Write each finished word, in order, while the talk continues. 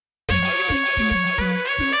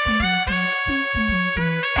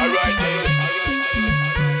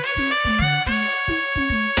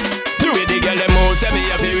yeah, me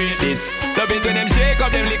have to rate this. Love it when them shake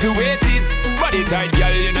up them little waists. Body tight,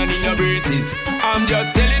 girl, you don't need no braces. I'm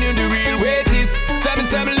just telling you the real weight is. Seven,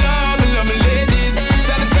 love me ladies.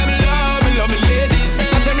 Seven, love me ladies. I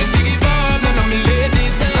tell me to give up, none of me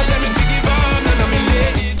ladies. I tell me to give up, none of me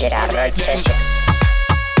ladies. Get out right session.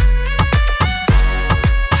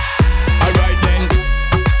 Alright then.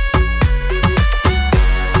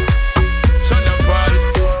 Shut up, Paul.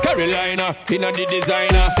 Carolina, inna the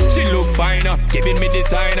designer. She look finer, giving me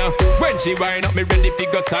designer. When she wind up, me ready to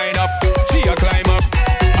go sign up. She a climb up.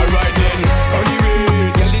 Alright then. On the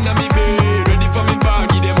way, girl inna me bed, ready for me bag,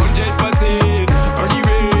 give them 100%. On the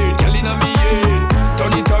way, girl inna me head.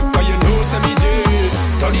 Turn it up 'cause you know say me jet.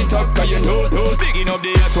 Turn it up 'cause you know. Picking up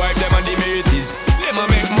the hot wife, them and the mateys. Them a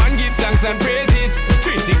make man give thanks and praises.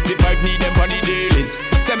 365 need them on the dailies.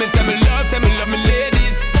 Say me love me ladies. Say me love me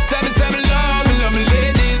ladies. Say me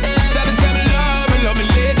love me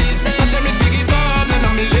ladies. I tell me to give up, none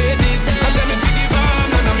of me ladies. I tell me to give up,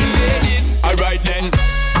 none of me ladies. Alright then.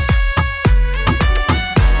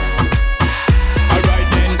 Alright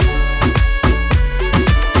then.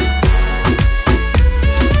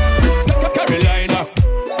 Carolina,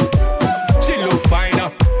 she look finer.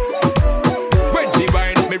 When she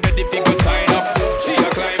wind up, me ready to go sign up. She a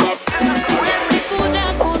climb up.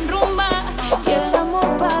 Con rumba y el amor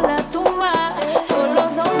para la tumba, todos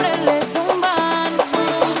los hombres le zumban,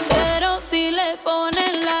 pero si le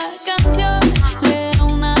ponen la canción, le da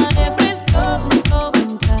una depresión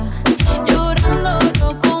tonta, llorando lo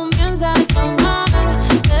comienza a tomar,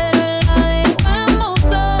 pero él la deja en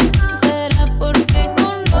buzón, será porque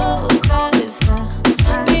con otra está,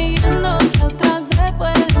 viviendo que otra se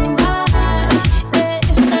puede dar,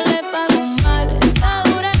 ella le pagó mal, está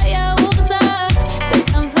dura y abusa, se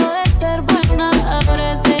cansó de ser buena, ahora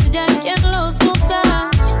es ella quien los usa,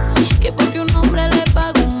 que porque un hombre le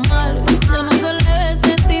pagó mal, ya no se le ve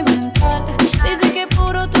sentimental, dice que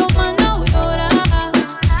por otro man no llora,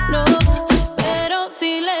 no, pero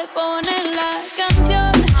si le ponen la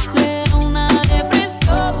canción, le da una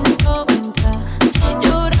depresión tonta,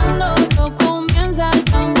 llorando lo comienza a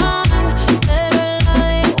llamar, pero él la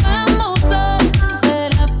deja en buzón,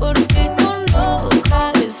 será porque con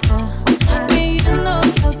otra está, viviendo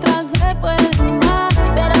que otra se puede dar.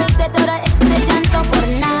 Pero hice todo este llanto por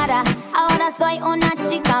nada. Ahora soy una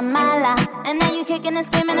chica mala. And now you kicking and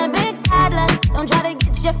screaming a big toddler. Don't try to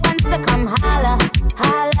get your friends to come holla,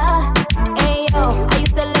 holla. Ayo, I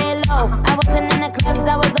used to lay low. I wasn't in the clubs,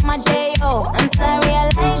 I was on my J.O. Until I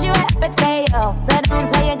realized you were epic fail. So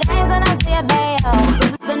don't tell your guys that I'm still bail.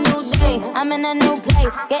 'Cause it's a new day, I'm in a new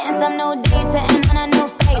place. Getting some new days, sitting on a new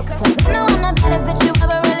face. 'Cause I know I'm the baddest bitch you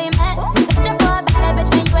ever really met. You searching for a better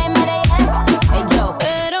bitch and you ain't met it yet. Hey yo.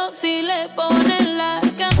 Pero si le ponen la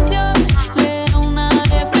canción, le da una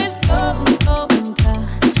depresión tonta,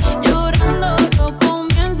 llorando lo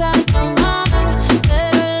comienza a tomar,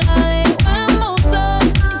 pero él la deja en buzón,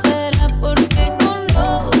 será porque con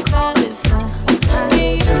otra está,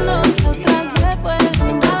 viviendo que otra se puede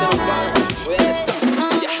dar.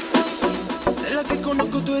 De la que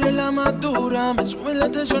conozco tú eres la más dura. Me sube la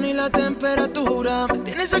tensión y la temperatura. Me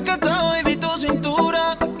tienes acatado, baby, tu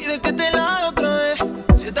cintura. Pide que te la haga otra vez.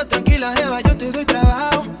 Si estás tranquila, jeva, yo te doy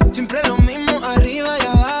trabajo. Siempre lo mismo, arriba y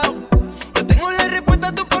abajo. Yo tengo la respuesta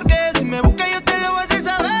a tu porqué. Si me buscas, yo te lo voy a hacer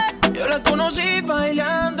saber. Yo la conocí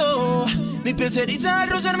bailando. Mi piel se eriza al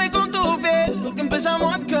rozarme con tu piel. Lo que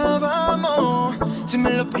empezamos, acabamos. Si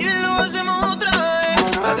me lo piden, lo hacemos otra vez.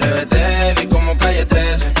 Atrévete, vi como calle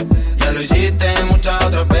 13. Ya lo hiciste muchas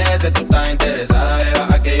otras veces. Tú estás interesada, beba,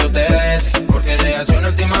 a que yo te bese. Porque de acción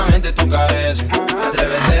últimamente tú careces.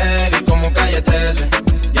 Atrévete, vi como calle 13.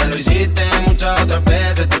 Ya lo hiciste muchas otras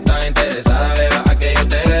veces. Tú estás interesada, beba, a que yo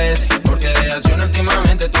te bese. Porque de acción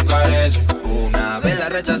últimamente tú careces. Una vez la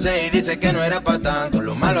rechacé y dice que no era pa' tanto.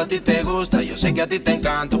 Lo malo a ti te gusta, yo sé que a ti te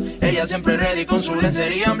encanto. Ella siempre ready con su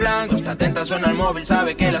lencería en blanco. Está atenta, suena el móvil,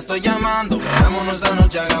 sabe que la estoy llamando. Veámonos esta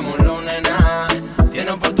noche, hagámoslo, nena.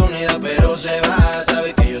 Tiene oportunidad pero se va.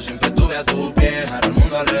 Sabe que yo siempre estuve a tu pie. Ahora el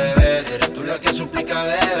mundo al revés, eres tú la que suplica,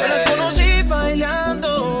 bebé. Yo la conocí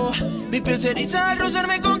bailando. Mi piel se eriza al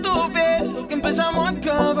rozarme con tu piel. Lo que empezamos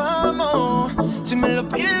acabamos. Si me lo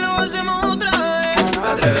piden lo hacemos otra vez.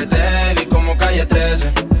 Atrévete, vi como calle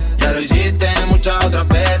 13. Ya lo hiciste muchas otras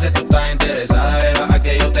veces. Tú estás interesada, beba, a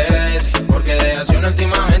que yo te bese. Porque de acción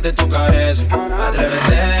últimamente tú careces.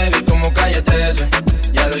 Atrévete, vi como calle 13.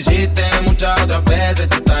 Ya lo hiciste muchas otras veces.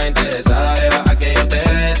 Tú estás interesada, beba, a que yo te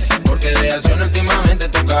bese. Porque de acción últimamente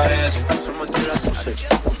tú careces.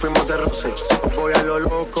 Fuimos de Rosé, voy a lo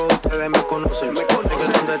loco, ustedes me conocen. Me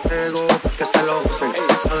conocen donde tengo, que se lo usen.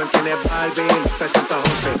 Saben quién es Barbie, presenta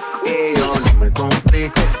José. Y yo no me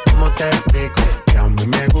complico, ¿cómo te explico? Que a mí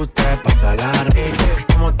me gusta pasarla rico.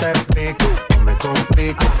 ¿Cómo te explico? No me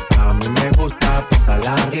complico, a mí me gusta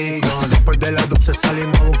pasarla rico. Después de las 12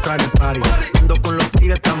 salimos a buscar el party. Ando con los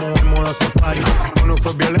tigres, estamos en modo safari. Uno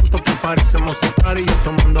fue violento que parecemos safari. Yo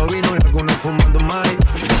tomando vino y algunos fumando mari.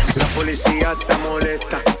 La policía está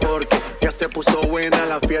molesta porque ya se puso buena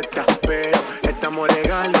la fiesta. Pero estamos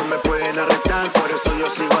legal, no me pueden arrestar. Por eso yo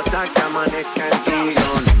sigo hasta que amanezca en ti.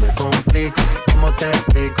 Yo no me complico, ¿cómo te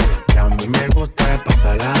explico? Que a mí me gusta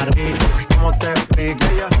pasarla rico. ¿Cómo te explico?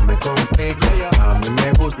 No me complico, a mí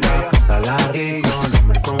me gusta pasarla rico. No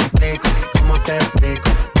me complico, ¿cómo te explico?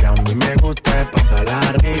 Que a mí me gusta pasarla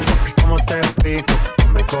rico. ¿Cómo te explico? No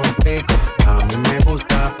me complico, a mí me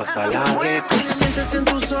gusta pasarla rico. Te sientes en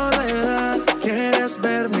tu soledad, quieres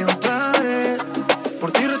verme otra vez.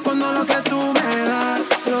 Por ti respondo lo que tú me das,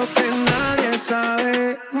 lo que nadie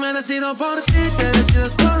sabe. Me decido por ti, te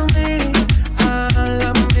decides por mí. A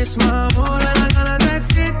la misma hora, dan ganas de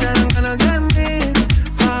ti, te dan ganas de mí.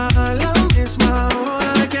 A la misma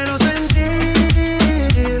hora, te quiero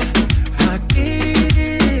sentir aquí.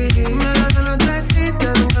 Me dan ganas de ti, te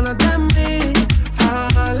dan ganas de mí. A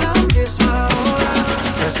la misma hora.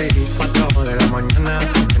 Decidí 4 de la mañana,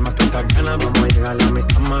 que más tantas ganas, vamos a llegar a mi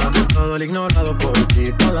cama. Todo el ignorado por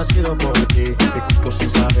ti, todo ha sido por ti. Mi cuerpo sin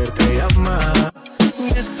saber te llama.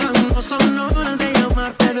 Y estas no son horas de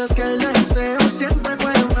llamar, pero es que el deseo siempre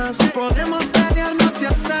puede más. Podemos pelearnos y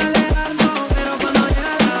hasta alejarnos, pero cuando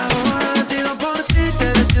llega la hora decido por ti, te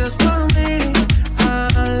decides por mí. A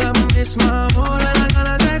la misma hora, dan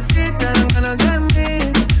ganas de ti, te dan ganas de mí.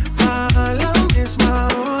 A la misma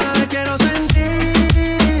hora, te quiero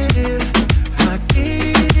sentir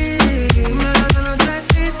aquí. Me dan ganas de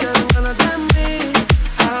ti, te dan ganas de mí.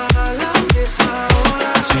 A la misma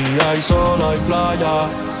hora. Si hay sol, hay playa.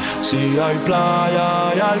 Si hay playa,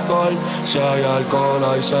 hay alcohol. Si hay alcohol,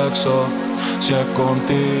 hay sexo. Si es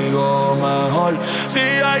contigo, mejor. Si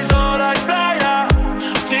hay sol, hay playa.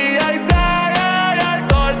 Si hay playa, hay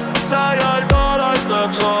alcohol. Si hay alcohol, hay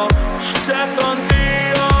sexo. Si es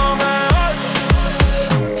contigo, mejor.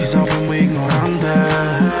 Quizás fui muy ignorante,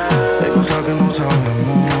 hay cosas que no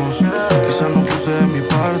sabemos. Quizás no puse de mi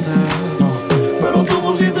parte, no, pero tú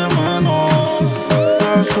pusiste menos.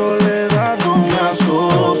 La soledad no me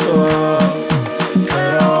asusta,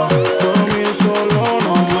 pero dormir solo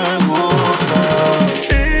no me gusta.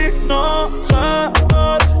 Y no sé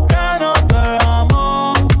por qué no te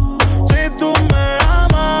amo. Si tú me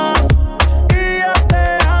amas y yo te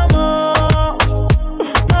amo.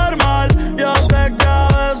 Normal, yo sé que a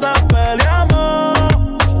veces peleamos,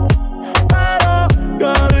 pero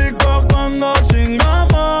qué rico cuando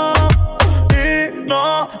chingamos. Y no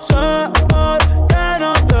sé por qué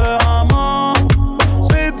no te amo.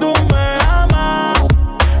 Si tú me amas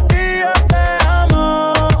y yo te amo.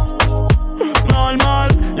 Normal,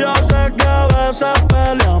 yo sé que a veces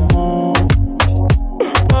peleamos,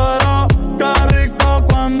 pero qué rico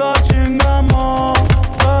cuando chingamos.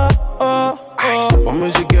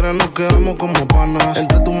 Mami, si quieres nos quedamos como panas.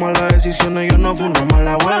 Entre tus malas decisiones yo no fui una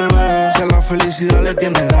mala vuelve. Si a la felicidad le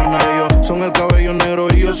tienes ganas, ellos son el cabello negro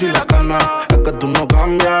y yo soy la cana. Es que tú no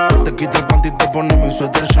cambias, te quita el panty y te pones mi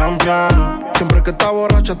suéter champion. Siempre que estás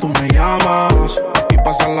borracha tú me llamas y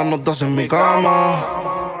pasan las notas en mi cama.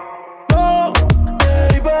 No,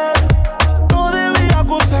 baby, no debía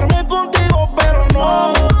acostarme contigo, pero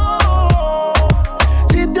no.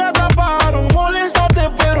 Si te atraparon, moléstate,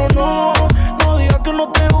 pero no. No digas que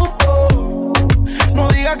no te gustó. No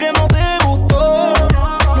digas que no te gustó.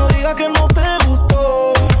 No digas que no te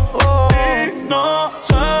gustó. Y no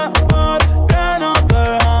sé por qué no te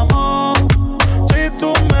amo. Si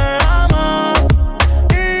tú me amas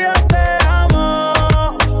y yo te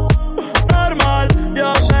amo. Normal,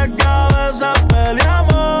 yo sé que a veces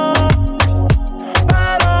peleamos,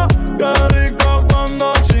 pero qué rico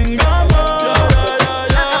cuando chingamos.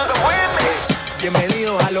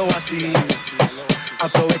 Bienvenido a lo así.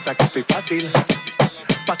 Aprovecha que estoy fácil.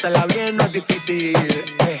 Pásala bien, no es difícil.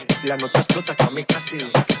 La nota explota kamikaze.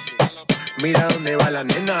 Mira dónde va la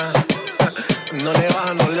nena. No le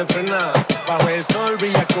baja, no le frena. Bajo el sol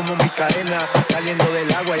brilla como mi cadena. Saliendo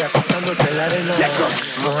del agua y acostándose en la arena.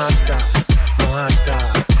 Mojata, mojata.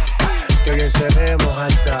 Que bien se ve,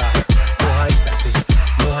 mojata. Mojata, sí,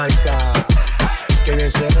 mojata. Que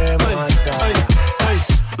bien se ve, mojata.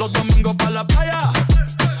 Los domingos pa' la playa.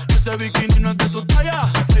 Ese bikini no es de tu talla.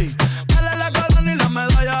 Ey, dale la corona y la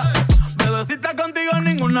medalla. Bebecita contigo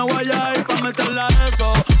ninguna guaya. Y pa' meterla a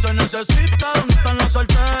eso se necesita. ¿Dónde están las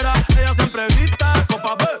solteras? Ella siempre grita.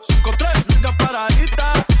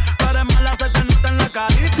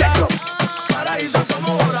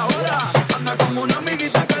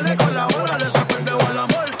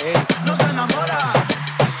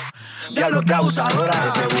 diablo que abusadora.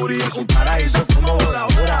 Ese booty es un paraíso como Bora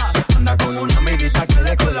Bora. Anda con una amiguita que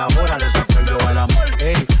le colabora. Desacuerdo al amor,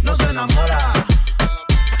 ey, no se enamora.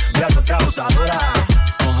 Diablo que abusadora.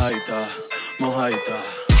 Mojadita, mojadita,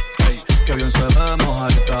 ey, que bien se ve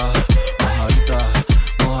mojadita, mojadita,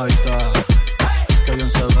 mojadita, que bien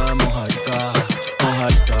se ve mojadita,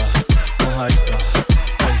 mojadita, mojadita,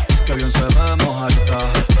 ey, que bien se ve mojadita,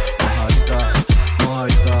 mojadita,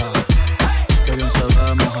 mojadita, que bien se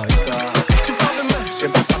ve mojadita.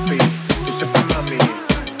 Siempre papi, tú siempre mami.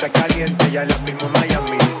 Está caliente, ya la firmo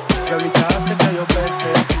Miami. Que ahorita hace que yo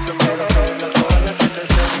peque. Yo quiero ser la toalla que te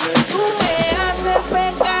siente. Tú me haces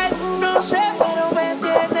pecar, no sé, pero me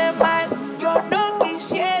tienes mal. Yo no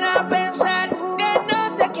quisiera pensar que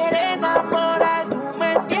no te quiere enamorar. Tú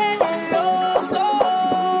me tienes loco.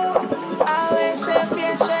 A veces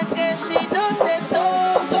pienso en que si no te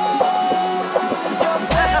toco, yo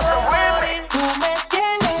puedo morir. Tú me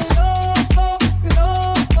tienes loco,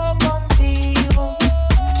 loco contigo.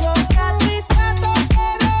 Yo trato y trato,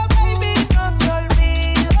 pero baby no te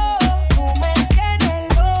olvido. Tú me tienes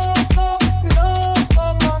loco, loco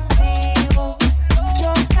contigo.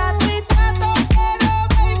 Yo trato y trato, pero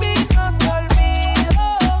baby no te olvido.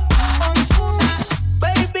 Ozuna,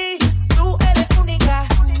 baby, tú eres única.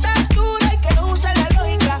 Tan dura y que no usa la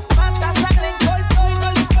lógica. Mata sangre en corto y no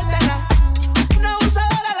le importa nada. Una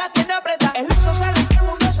abusadora la tiene apretada. El uso sale que el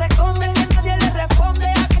mundo se esconde, que nadie le responde.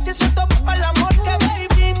 A que se toma para el amor que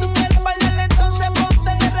baby tú quieres bailarle, entonces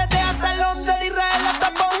ponte en RT hasta Londres, de Israel hasta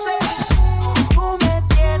Ponce. Tú me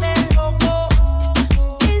tienes loco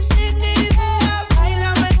y sin idea.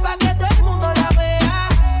 Báilame pa' que todo el mundo la vea.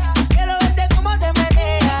 Quiero verte cómo te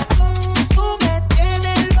meneas. Tú me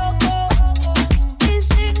tienes loco y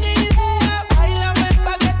sin idea. Báilame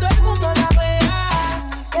pa' que todo el mundo la vea.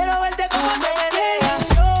 Quiero verte cómo te meneas.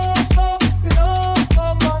 Loco, loco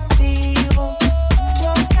contigo.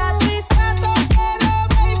 Yo trato y trato, pero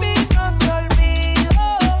baby no te olvido.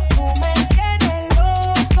 Tú me tienes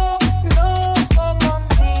loco, loco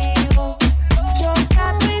contigo. Yo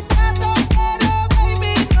trato y trato, pero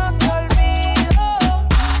baby no te olvido.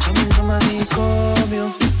 Amigo manicomio,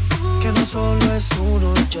 que no solo es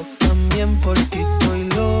uno, yo también por ti estoy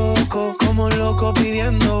loco, como loco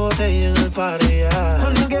pidiendo botella en el parilla.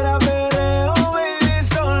 Cuando quieras perreo, baby,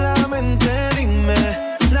 solamente dime.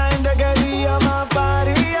 La gente quería más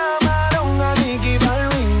party, llamaron a Nicky para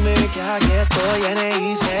el remix. Que aquí estoy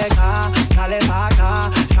N.I.C.K, dale pa'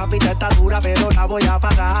 acá. Capita está dura, pero la voy a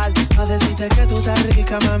pagar. A decirte que tú estás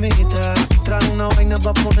rica, mamita. Trae una vaina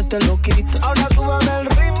pa' ponerte loquita. Ahora súbame el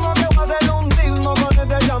ritmo, que voy a hacer un ritmo con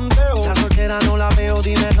este llanteo. La soltera no la veo,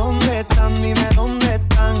 dime dónde están, dime dónde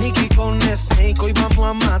están. Nicky con Snake, hoy vamos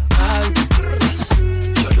a matar.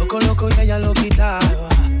 Yo lo coloco y ella lo quita.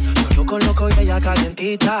 Yo lo coloco y ella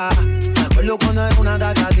calientita. Me acuerdo cuando era una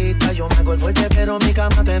tacadita. Yo me hago el fuerte, pero mi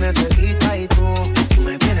cama te necesita. Y tú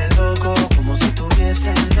me tienes loco, como si estuviese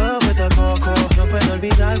en love with the coco. No puedo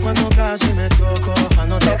olvidar cuando casi me choco.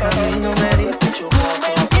 Cuando te camino me diste un choco.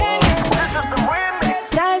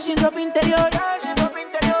 Traje sin ropa interior.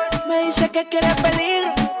 Me dice que quiere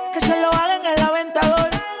peligro, que se lo haga en el aventador.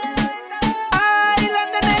 Ay, la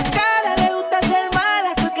nena es cara, le gusta ser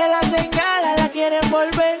mala, porque la señala, la quieren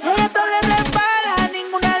volver. Ella todo le repara,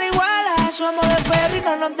 ninguna le iguala. Somos de perro y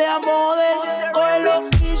no nos dejamos joder. Cógelo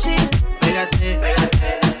easy, Pégate,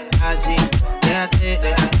 así, pégate,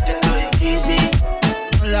 easy.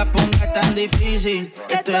 No la pongas tan difícil.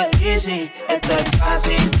 Esto es easy, esto es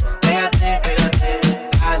fácil. Pégate,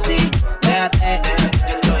 así, pégate,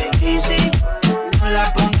 easy. No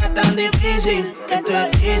la pongas tan difícil. Esto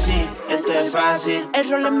es easy, esto es fácil. el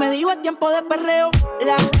rol me dijo es tiempo de perreo.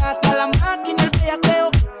 La gata, la máquina, el bellaqueo.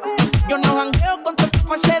 Yo no jangueo con tantos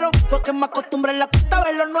falseros. Fue que me acostumbré en la costa a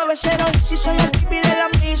ver los 9-0. Si soy el pipi de la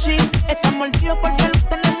Missy, estamos mordidos porque los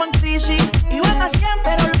tenemos en crisis. Iban a 100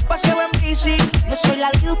 pero los paseo en bici. Yo soy la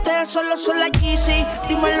Lee, ustedes solo son la Yeezy.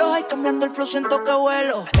 Dímelo, ay, cambiando el flow, siento que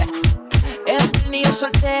vuelo. Es un niño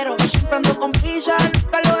soltero, siempre ando con prisa,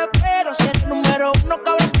 nunca lo espero. Si eres número 1,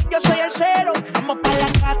 cabrón, yo soy el 0. Vamos pa' la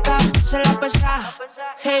cata, se la pesa.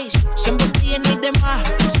 Hey, siempre tiene y demás.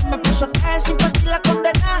 Se me puso a caer sin partir la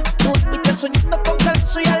condena. Tú viste soñando con que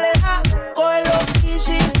eso ya le da. Cógelo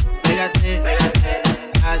easy. Pégate,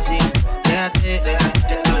 así, pégate,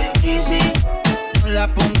 easy. No la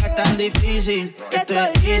pongas tan difícil. Esto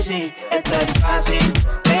es easy, esto es fácil.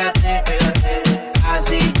 Pégate,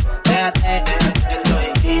 así, pégate,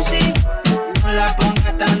 easy. No la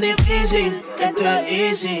pongas tan difícil. Esto es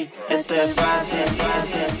easy, esto es fácil,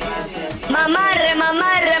 fácil, fácil. Mamarre,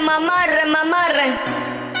 mamarre, mamarre, mamarre.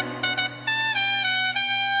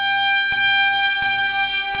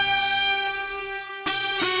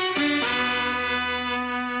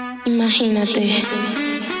 Imagínate,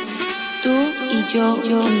 tú y yo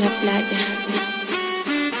en la playa.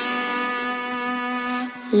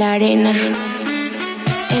 La arena,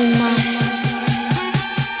 el mar,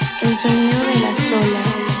 el sonido de las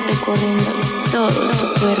olas recorriendo todo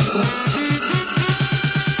tu cuerpo.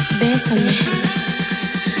 Bésame,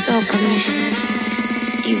 tócame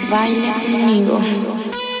y baila conmigo.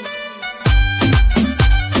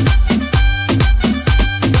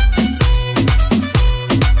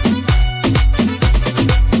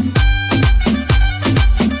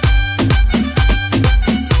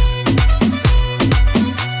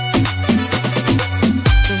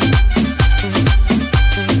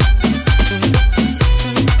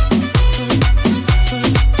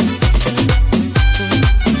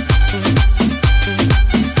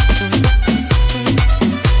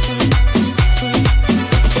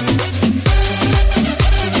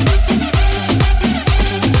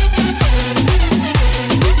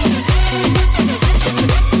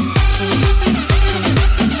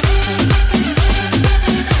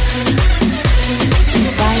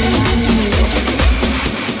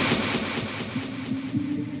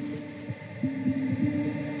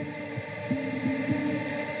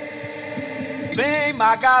 Vem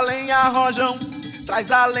Magalenha Rojão, traz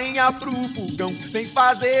a lenha pro fogão, vem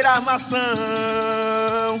fazer armação.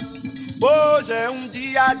 Hoje é um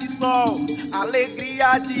dia de sol,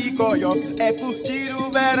 alegria de goió, é curtir o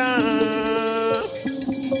verão.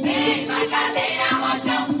 Vem Magalenha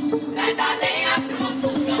Rojão, traz a lenha pro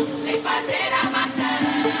fogão, vem fazer armação.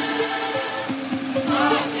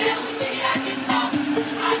 Hoje é um dia de sol,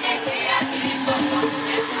 alegria de goió,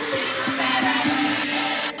 é curtir o verão.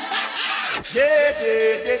 Yeah,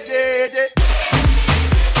 yeah, yeah, yeah, yeah.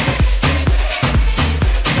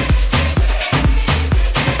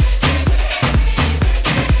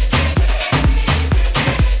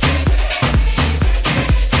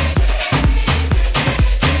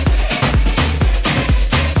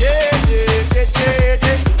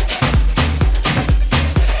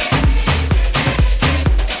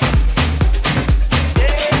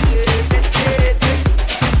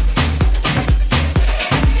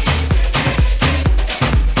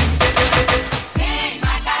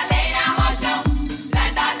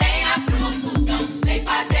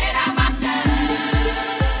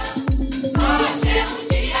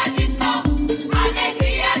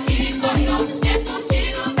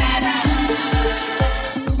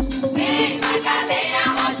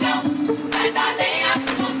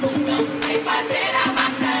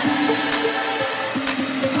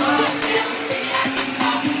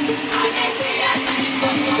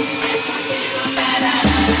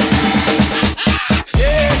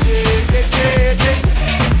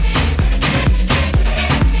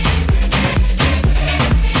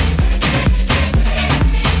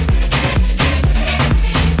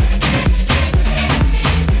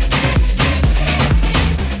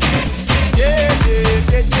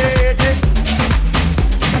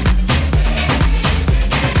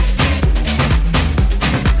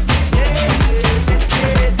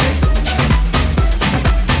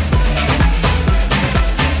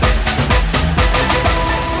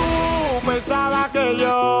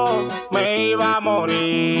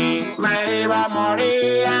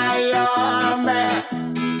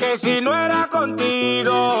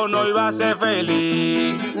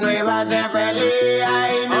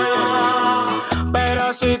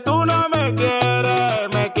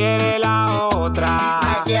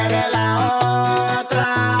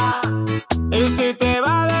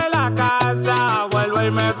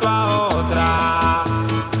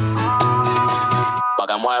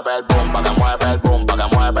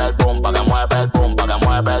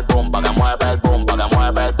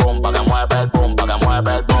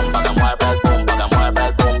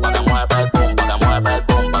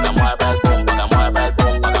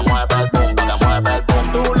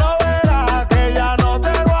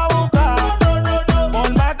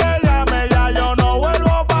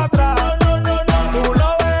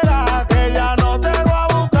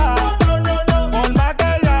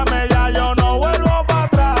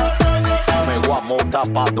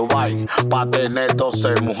 Pa' tener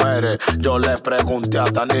 12 mujeres. Yo le pregunté a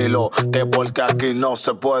Danilo que por qué aquí no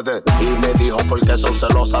se puede. Y me dijo porque son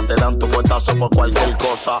celosas, te dan tu fuetazo por cualquier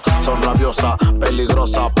cosa. Son rabiosas,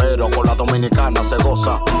 peligrosas, pero con la dominicana se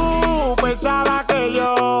goza. Pensaba que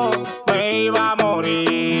yo me iba a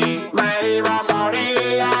morir. Me iba a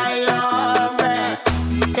morir, ay hombre.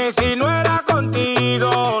 Que si no era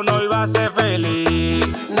contigo no iba a ser feliz.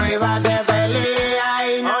 No iba a ser feliz,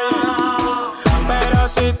 ay no. Pero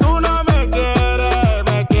si tú no me quieres,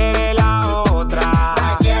 me quiere la otra.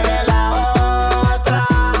 Me quiere la otra.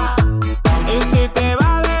 Y si te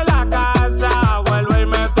vas de la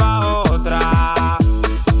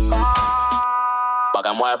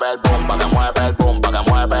mueve el boom, pa' que mueve el boom, pa' que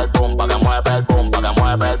mueve el boom, pa' que mueve el boom, pa' que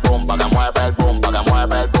mueve el boom, pa' que mueve el boom, pa' que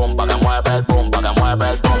mueve el boom, pa' que mueve el boom, pa' que mueve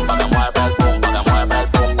el boom, pa' que mueve el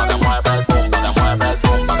boom, pa' que mueve el boom, pa' que mueve el boom, pa' que mueve el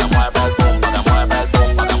boom, pa' que mueve el boom, pa' que mueve el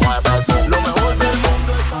boom, pa' que mueve el boom. Lo mejor del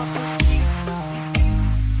mundo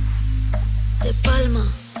De Palma.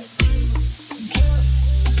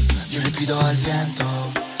 Yo le pido al viento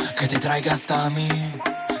que te traiga hasta mí.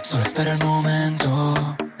 Solo espero el momento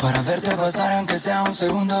para verte pasar, aunque sea un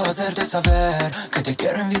segundo, hacerte saber que te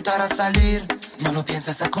quiero invitar a salir. No lo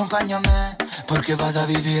pienses, acompáñame, porque vas a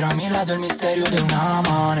vivir a mi lado el misterio de un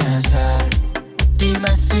amanecer. Dime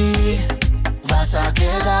si vas a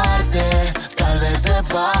quedarte, tal vez te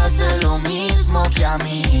pase lo mismo que a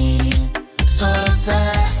mí. Solo sé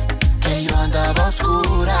que yo andaba a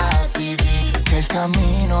oscuras y vi que el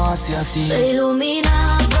camino hacia ti se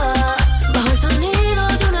iluminaba bajo el sonido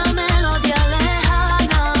de una melodía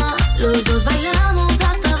lejana. Los dos bailamos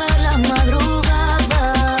hasta ver la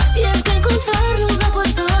madrugada. Y es que encontrarnos no fue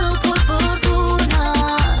solo por fortuna.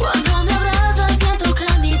 Cuando me abrazas siento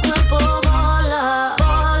que mi cuerpo vola,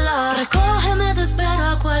 vola. Recógeme, te espero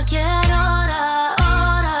a cualquier hora,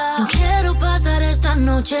 hora. No quiero pasar esta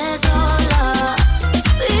noche sola.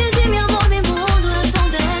 Sin ti, mi amor, mi mundo es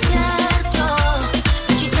un desierto.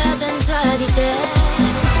 Città senza di te.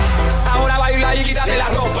 Ahora baila y quítate la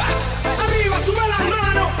ropa. Arriba, sube las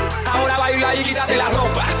manos. Ahora baila y quítate la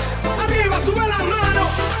ropa. Arriba, sube las manos.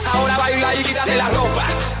 Ahora baila y quítate la ropa.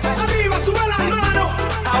 Arriba, sube las manos.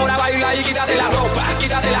 Ahora baila y quítate la ropa.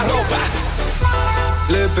 Quítate la ropa.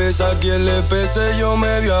 Le pesa a quien le pese, yo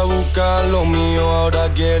me voy a buscar lo mío. Ahora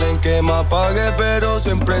quieren que me apague, pero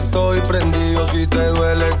siempre estoy prendido. Si te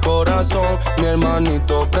duele el corazón, mi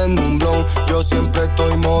hermanito prende un blon. Yo siempre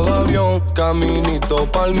estoy modo avión, caminito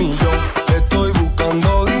pa'l millón. Estoy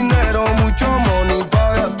buscando dinero, mucho money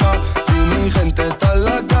pa' gastar. Si mi gente está en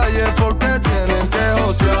la calle, porque tienen que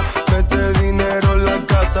josear. Mete dinero en la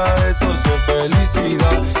casa, eso es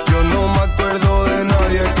felicidad. Yo no me acuerdo de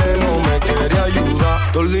nadie que no me quiere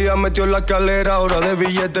ayudar. Todo el día metió en la escalera, ahora de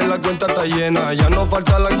billetes la cuenta está llena. Ya no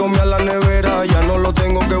falta la comida en la nevera, ya no lo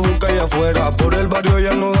tengo que buscar allá afuera. Por el barrio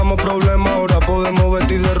ya no damos problemas, ahora podemos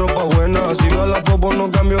vestir de ropa buena. Si va a la popo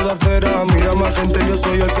no cambio de acera, mira más gente, yo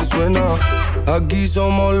soy el que suena. Aquí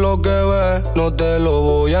somos lo que ves, no te lo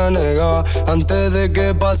voy a negar. Antes de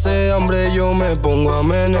que pase hambre yo me pongo a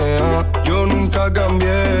menear. Yo nunca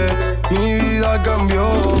cambié, mi vida cambió.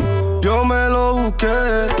 Yo me lo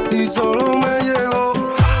busqué y solo me llegó.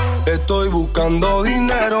 Estoy buscando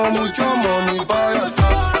dinero, mucho money pa'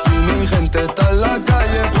 gastar. Si mi gente está en la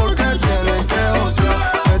calle, porque tienen que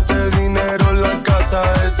josear. Este dinero en la casa,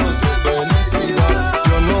 eso es su felicidad.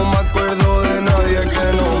 Yo no me acuerdo de nadie que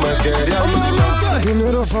no me quería ayudar.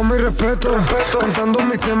 Dinero, fama y respeto, cantando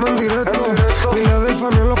mis temas en directo. Miles de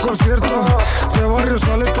fans en los conciertos, de barrio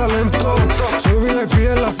sale talento. Soy VIP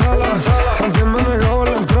en la sala, antes me negaba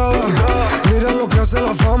la entrada. Mira lo que hace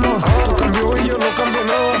la fama, tú cambió y yo no cambié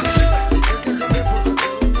nada.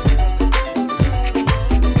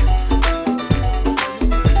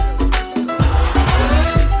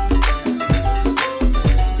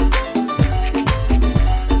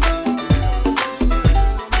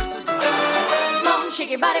 Shake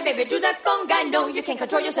your body, baby, do that conga. No, you can't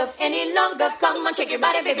control yourself any longer. Come on, shake your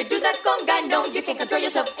body, baby, do that conga. No, you can't control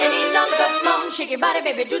yourself any longer. Come on, shake your body,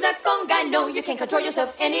 baby, do that conga. No, you can't control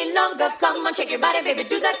yourself any longer. Come on, shake your body, baby,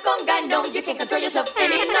 do that conga. No, you can't control yourself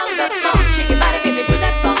any longer. Come on, shake your body, baby, do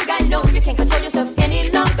that conga. No, you can't control yourself any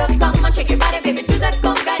longer. Come on, shake your body, baby, do that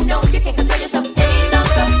conga. No, you can't control yourself any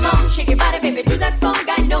longer. Come on, shake your body, baby, do that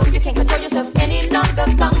conga. No, you can't control yourself any longer.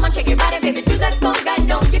 Come on, shake your body, baby, do that conga.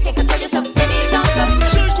 No, you can't control yourself any longer.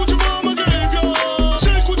 Shake what your mama gave you.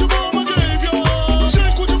 Shake what your mama gave you.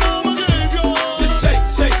 Shake what your mama gave you. Just shake,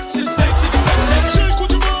 shake, just shake, shake, shake. Shake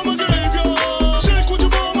what your mama gave you. Shake what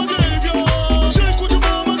your mama gave you. Shake what your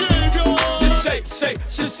mama gave you. Just shake, shake,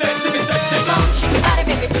 just shake, shake, shake, shake. Come on, shake your body,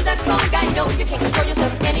 baby, do that conga. No, you can't control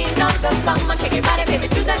yourself any longer. Come on, shake your body, baby,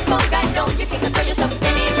 do that conga. No, you can't control yourself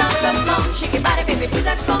any longer. Come on, shake your body, baby, do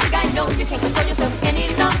that conga. No, you can't control yourself any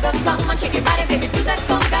longer. Come on, shake your body, baby, do that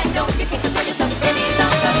conga. No, you can't control yourself any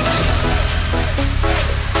longer.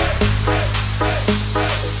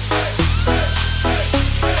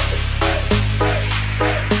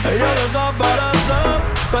 Ella desaparece,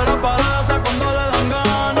 pero aparece cuando le dan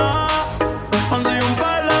ganas. Han sido un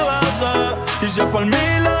par de veces, y si es por mí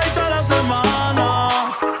le doy toda la semana.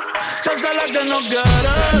 Se hace la que no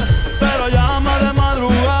quiere, pero llama de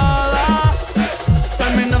madrugada.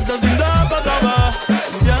 Terminaste sin rap otra vez,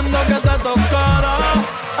 entiendo que te tocara.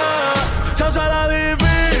 Se hace la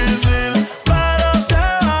difícil, pero se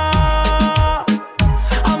va.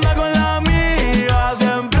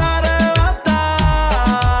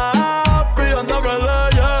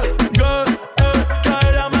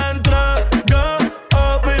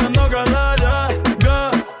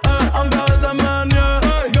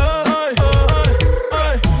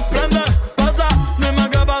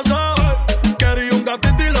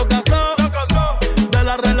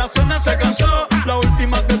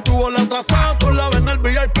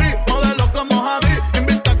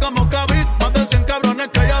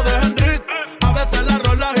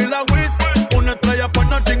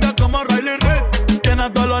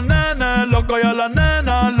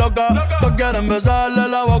 quieren besarle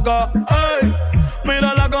la boca. Ey,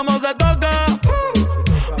 mírala cómo se toca.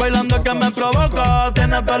 Bailando es que me provoca.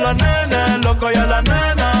 Tiene a todos los nenes locos y a las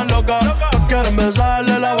nenas locas. Todos quieren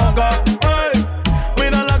besarle la boca. Ey,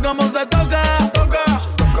 mírala cómo se toca.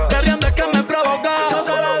 Queriendo es que me provoca. No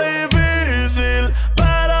será difícil,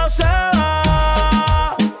 pero se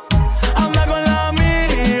va. Anda con la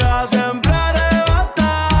amiga, siempre arrebata.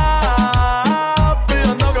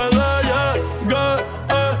 Pidiendo que le llegue,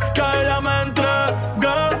 que ella me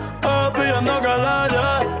entregue. Pidiendo que le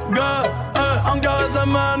llegue, aunque a veces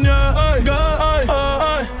me niegue.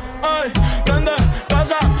 Prende,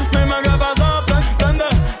 pasa, dime qué pasó. Prende,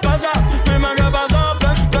 pasa, dime qué pasó.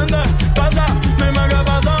 Prende, pasa, dime qué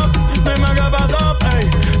pasó. Dime qué pasó. Ey,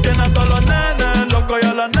 tiene a todos los nenes locos y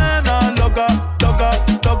a las nenas locas. Loca,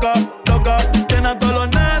 loca, loca. Tiene a todos los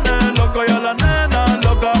nenes locos y a las nenas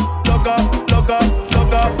locas. Loca, loca,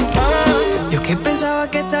 loca. Yo que pensaba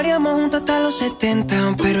que estaríamos juntos hasta los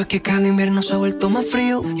 70, pero es que cada invierno se ha vuelto más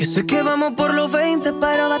frío. Yo sé que vamos por los 20,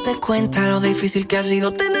 pero date cuenta lo difícil que ha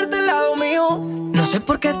sido tenerte al lado mío. No sé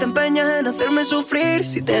por qué te empeñas en hacerme sufrir,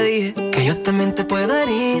 si te dije que yo también te puedo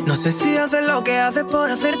herir. No sé si haces lo que haces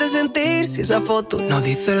por hacerte sentir, si esa foto no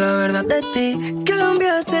dice la verdad de ti.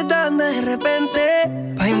 Cambiaste tan de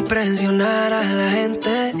repente pa' impresionar a la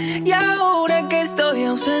gente, y ahora que estoy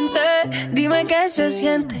ausente, dime qué se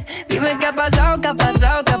siente. Dime qué ha pasado, qué ha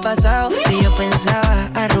pasado, qué ha pasado. Si yo pensaba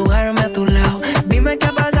arrugarme a tu lado. Dime qué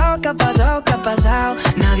ha pasado, qué ha pasado, qué ha pasado.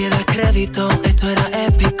 Nadie da crédito, esto era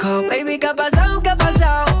épico. Baby, qué ha pasado, qué ha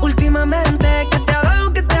pasado. Últimamente, ¿qué te ha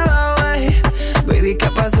dado, qué te ha dado, ey? Baby, ¿qué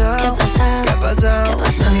ha pasado? ¿Qué ha pasado? ¿Qué ha pasado?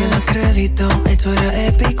 Nadie da crédito, esto era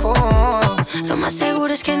épico. Lo más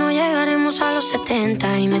seguro es que no llegaremos a los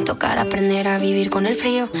 70 y me tocará aprender a vivir con el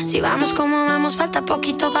frío. Si vamos como vamos, falta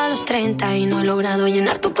poquito para los 30 y no he logrado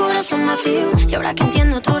llenar tu corazón vacío. Y ahora que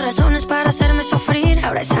entiendo tus razones para hacerme sufrir,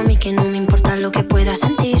 ahora es a mí que no me importa lo que pueda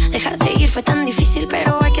sentir. Dejarte ir fue tan difícil,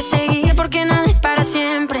 pero hay que seguir porque nada es para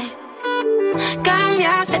siempre.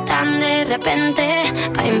 Cambiaste tan de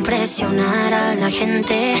repente para impresionar a la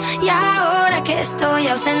gente, y ahora que estoy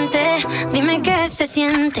ausente, dime qué se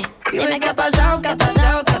siente. Dime qué ha pasado, qué ha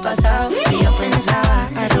pasado, qué ha pasado. Si yo pensaba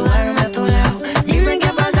arrugarme a tu lado. Dime qué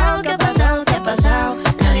ha pasado, qué ha pasado, qué ha pasado.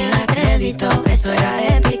 Nadie da crédito, esto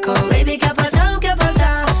era épico. Baby, qué ha pasado, qué ha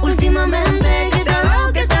pasado. Últimamente, ¿qué te ha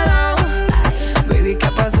dado, qué te ha dado? Baby, ¿qué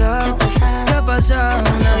ha pasado? ¿Qué ha pasado?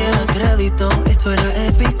 Nadie da crédito, esto era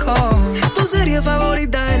épico. Tu serie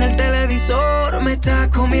favorita en el televisor me está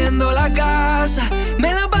comiendo la casa.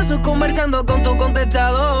 Me la paso conversando con tu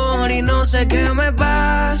contestador y no sé qué me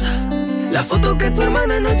pasa. La foto que tu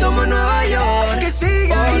hermana nos tomó en Nueva York, que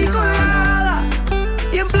sigue ahí colgada.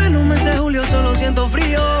 Y en pleno mes de julio solo siento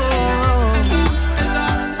frío.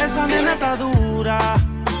 Esa nena está dura.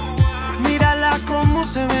 Mírala cómo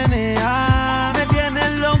se menea. Me tiene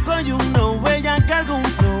loco, you know. Ella que algún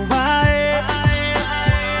flow va.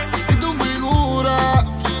 Y tu figura,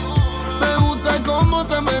 me gusta cómo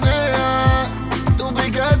te menea. Tu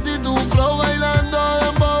piquete y tu flow bailando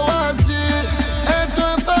dembow así.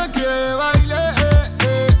 Esto es pa' que baile,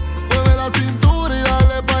 mueve la cintura y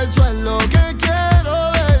dale pa'l suelo, que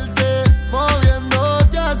quiero verte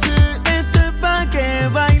moviéndote así. Esto es pa' que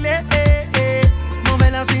baile,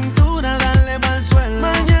 mueve la cintura, dale pa'l suelo.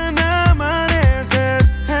 Mañana amaneces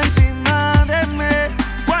encima de mí.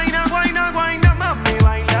 Guayna, guayna, guayna, mami,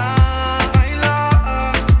 baila, baila.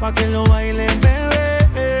 Pa' que lo bailen,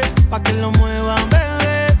 bebé, pa' que lo muevan,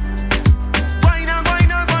 bebé. Guayna,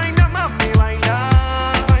 guayna, guayna, mami, baila,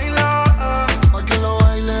 baila. Pa' que lo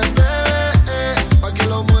bailen, bebé, pa' que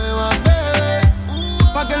lo muevan, bebé.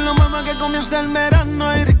 Pa' que lo muevan, que comienza el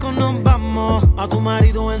verano y rico nos vamos. A tu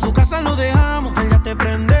marido en su casa lo dejamos. Allá te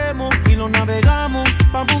prendemos y lo navegamos.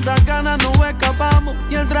 Pa' Punta Cana no escapamos.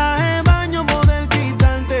 Y el traje de baño poder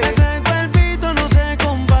quitarte. Ese cuerpito no se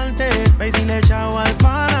comparte. Ve y dile chao al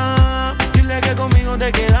pana. Dile que conmigo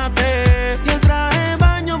te quedaste. Y el traje de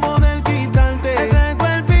baño poder quitarte. Ese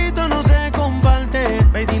cuerpito no se comparte.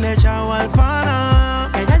 Ve y dile chao al pana.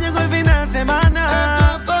 Que ya llegó el fin de semana.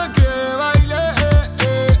 Esto es pa' que baile,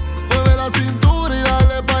 mueve la cintura y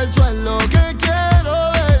dale pa'l suelo, que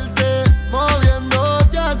quiero verte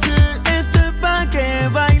moviéndote así. Esto es pa' que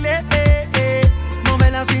baile,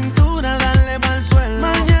 mueve la cintura, dale pa'l suelo.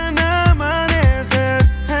 Mañana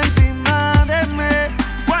amaneces encima de mí.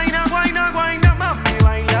 Guayna, guayna, guayna, mami,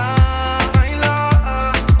 baila, baila.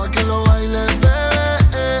 Pa' que lo bailen,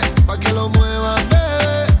 bebé, pa' que lo muevan,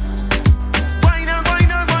 bebé. Guayna,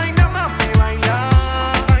 guayna, guayna, mami, baila,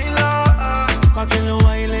 baila. Pa' que lo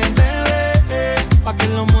bailen, bebé, pa' que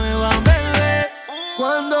lo muevan, bebé.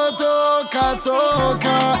 Cuando toca,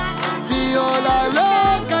 toca, Dijo la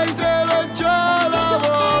loca y se lo echó a la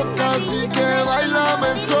boca. Así que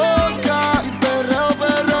bailame soca. Y perreo,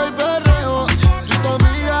 perreo y perreo. Y tu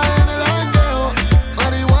amiga en el jangueo.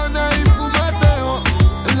 Marihuana y fumeteo.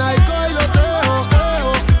 El alcohol y lo dejo.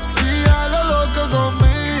 Y a lo loco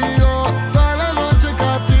conmigo. Toda la noche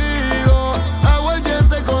castigo. Hago el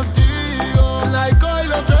diente contigo. El alcohol y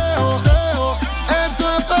lo dejo. Esto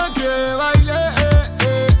es pa' que baile.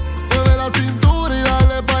 Mueve la cintura y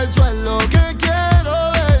dale pa'l suelo. Que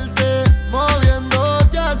quiero verte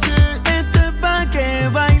moviéndote así. Esto es pa' que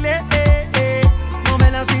baile,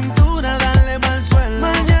 mueve la cintura, dale pa'l suelo.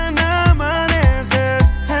 Mañana amaneces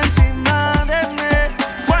encima de mí.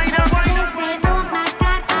 Guayna, guayna. Say, oh my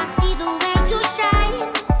God, I see the way you shine.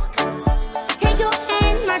 Take your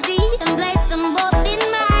hand, my G, and place them both in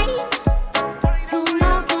mine. You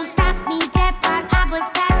know you stopped me dead while I was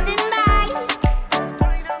passing by.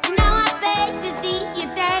 Now I beg to see you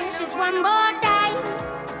dance just one more time.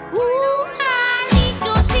 Ooh, I see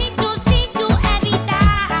you every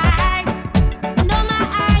time. And oh my,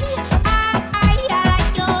 I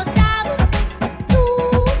like your style.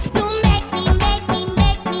 You make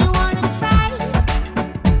me wanna try.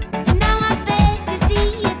 And now I beg to see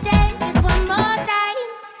you dance just one more time.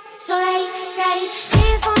 So they say,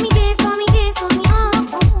 dance for me, dance for me, dance for me, oh.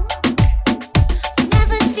 I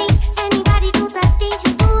never seen anybody do the things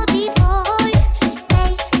you do before.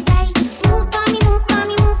 They say, move for me, move for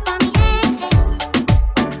me, move for me,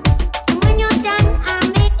 And when you're done, I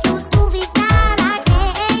make you do it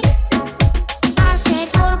again. I said,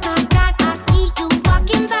 oh my God, I see you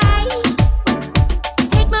walking by.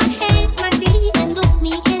 Take my hands, my feet, and look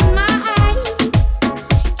me in my eyes.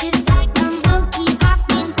 Just like a monkey, I've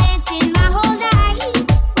been dancing my whole life.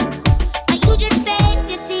 But you just beg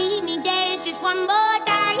to see me dance just one more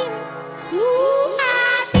time. Ooh, I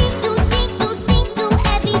see you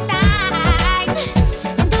every time.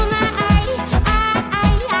 And oh my,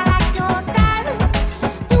 I like your style.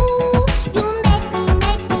 You make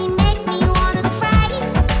me wanna cry.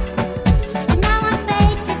 And now I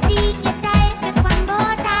beg to see you dance just one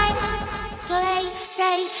more time. So they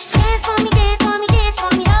say, dance for me, dance for me, dance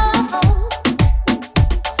for me, oh.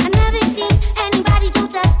 I never seen anybody do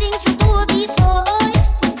the things you do before.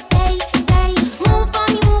 They say, move for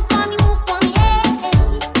me, move for me, move for me,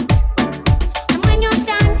 And when you're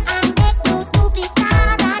done, I make you do it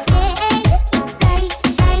again. They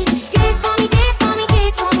say, dance for me, dance for me,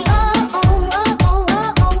 dance for me, oh.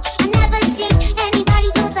 I never seen anybody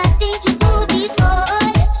do the things you do before.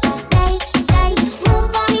 They say, move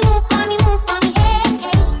for me, move for me, move for me,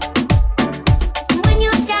 And when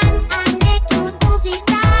you're done, I make you do it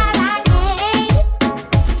again.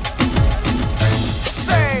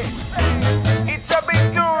 It's a big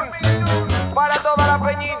tune para toda la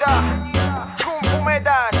peñita. Kung Fu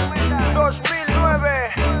Metal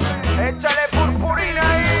 2009. Échale purpurina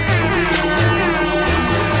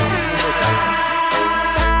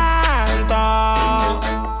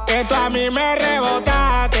Tanto que tú a mí me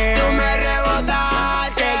rebotaste. Tú me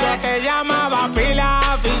rebotaste. Que yo te llamaba pila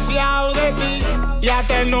oficial de ti. Y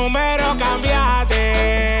hasta el número cambiaste.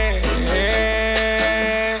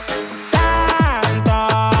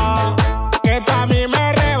 Tanto que tú a mí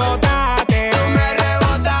me rebotaste. Tú me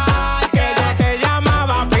rebotaste. Que yo te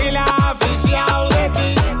llamaba pila oficial de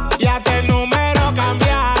ti. Y hasta el número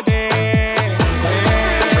cambiaste.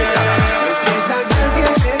 Esa girl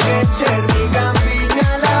tiene que ser mi gambina.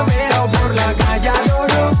 La veo por la calle a lo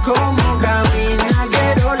loco como camina.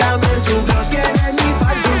 Quiero lamer su gloss, quiere mi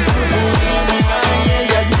falso purpurina. Y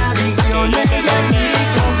ella es mi adicción, ella es mi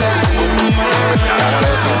cocaína. Por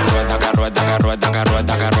eso rueda,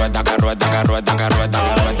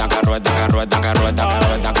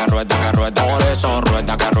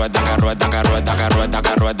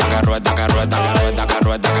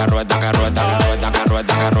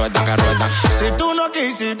 Si tú no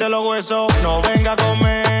quisiste los huesos, no venga a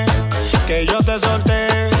comer, que yo te solté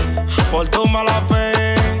por tu mala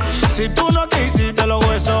fe. Si tú no quisiste los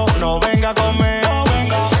huesos, no venga a comer,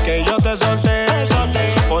 que yo te solté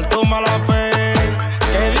por tu mala fe.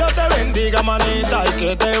 Que Dios te bendiga, manita, y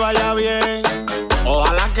que te vaya bien.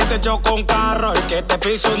 Ojalá que te choque un carro y que te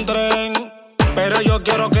pise un tren. Pero yo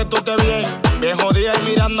quiero que tú estés bien jodida y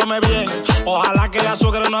mirándome bien. Ojalá que la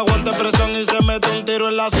suegra no aguante presión y se mete un tiro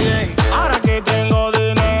en la 100. Ahora que tengo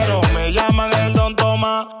dinero, me llaman el Don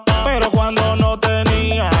Tomás. Pero cuando no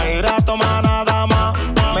tenía, ir a tomar nada más.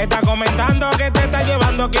 Me está comentando que te está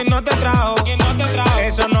llevando quien no te trajo.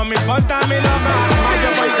 Eso no me importa a mi loca, yo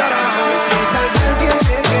voy carajo. Esa girl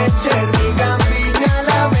tiene que ser mi gambina.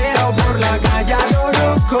 La veo por la calle a lo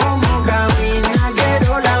loco como camina.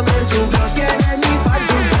 Quiero lamer su gloss, quiere mi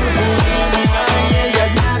falso purpurina.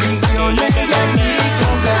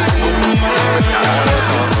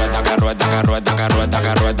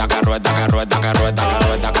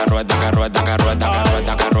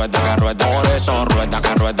 que rueda. Por eso rueda,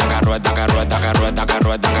 que rueda, que rueda, que rueda, que rueda, que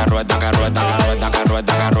rueda, que rueda, que rueda, que rueda, que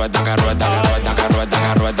rueda, que rueda, que rueda, que rueda, que rueda,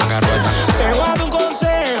 que rueda, que rueda. Te voy a dar un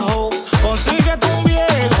consejo, consíguete un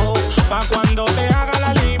viejo, pa' cuando te haga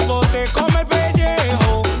la lipo te come el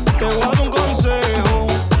pellejo. Te voy a dar un consejo,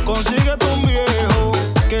 consíguete un viejo,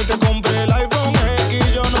 que te compre el iPhone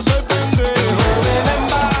X, yo no soy pendejo.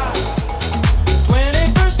 Remember,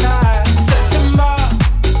 21st night, September,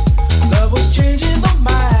 love was changing the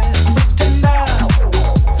mind, pretender,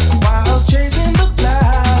 while chasing the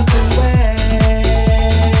clouds away.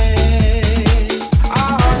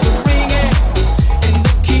 Our hearts were ringing in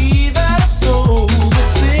the key that our souls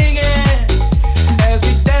were singing as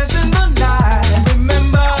we danced in the night.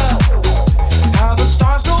 Remember how the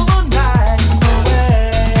stars stole the night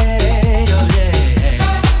away. Oh yeah.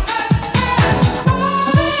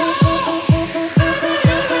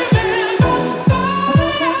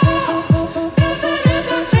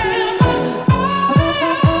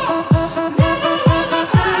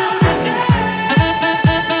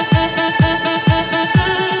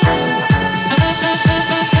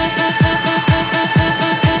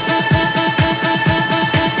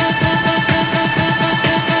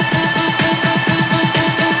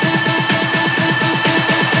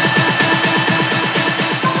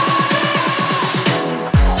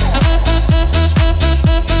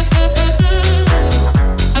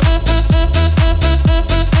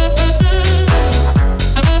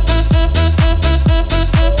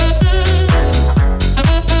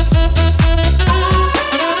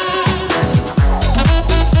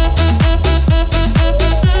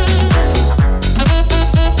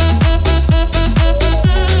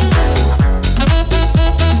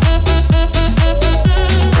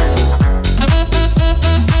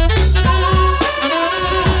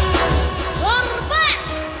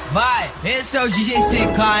 Vai, esse é o DJ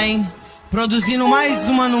CK, hein? Produzindo mais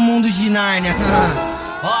uma no mundo de Nárnia.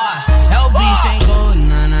 Ó, é o bicho, hein? Oh,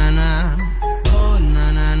 na na na. Oh,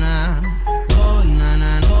 na na na. Oh, na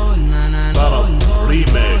na na. Oh, na na na.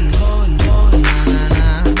 Remix. Oh, na na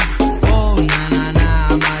na. Oh, na na na.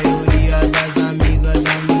 A maioria das amigas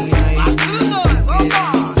da minha irmã querendo na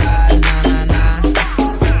na na.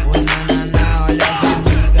 Oh, na na na. Olha as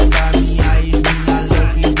amigas da minha irmã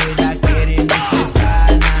louca e doida querendo sentar.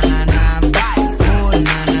 Na na na. Oh,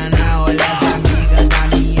 na na na. Olha as amigas da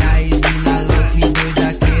minha irmã louca e doida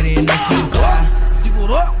querendo sentar.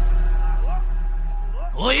 Segurou?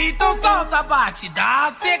 Oi, então solta, bate,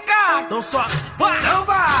 dá seca. Então só, não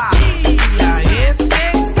vai. E aí,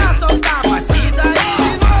 seca, solta a batida aí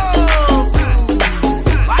de novo.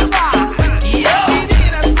 Vai, vai. E as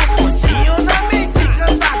meninas com pontinho na mente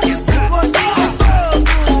cantar que é do gordinho gostoso.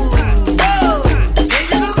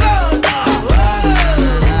 Beijo no gordo.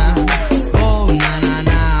 Oh, na na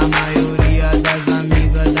na. A maioria das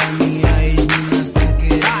amigas da minha ex-mina tão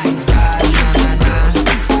querendo dar. Na na na.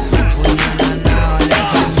 Oh, na na na. Olha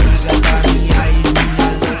as amigas da minha ex-mina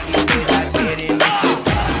louca e doida querendo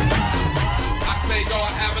sentar. I say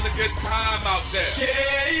y'all having a good time out there.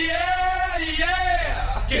 Yeah, yeah,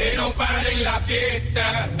 yeah. Que no paren la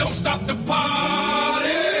fiesta. Don't stop the party.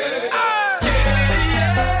 Yeah,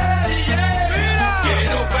 yeah, yeah. Que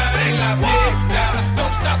no paren la fiesta.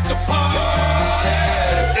 Don't stop the party.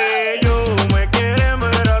 Ellos me quieren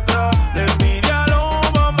ver atrás, la envidia lo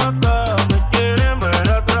va a matar. Me quieren ver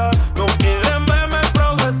atrás, no quieren verme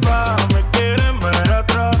progresar. Me quieren ver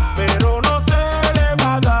atrás, pero no se le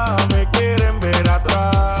va a dar. Me quieren ver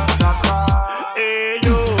atrás.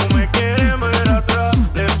 Ellos me quieren ver atrás,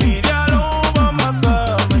 la envidia lo va a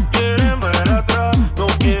matar. Me quieren ver atrás, no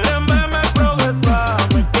quieren verme progresar.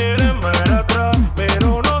 Me quieren ver atrás,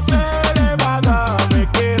 pero no se le va a dar. Me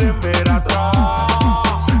quieren ver atrás.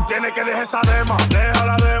 Tienes que dejar esa dema, deja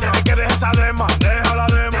la dema. Tienes que dejar esa dema, deja la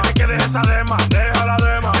dema. Tienes que dejar esa dema, deja la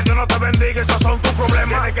dema. Que Dios no te bendiga, esos son tus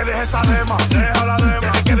problemas. Tienes que dejar esa dema, deja la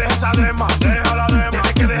dema. Tienes que dejar esa dema, deja la dema.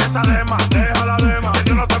 Tienes que dejar esa dema, deja la dema. Que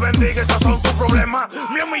Dios no te bendiga, esos son tus problemas.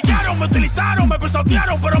 Me humillaron, me utilizaron, me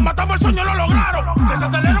pisotearon, pero matamos el sueño, lo lograron.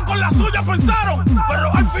 Desaceleraron con la suya, pensaron,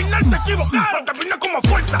 pero al final se equivocaron. Porque vine como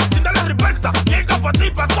fuerza, sin darle reversa. Llega para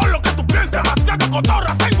ti, para todo lo que tú piensas. Demasiada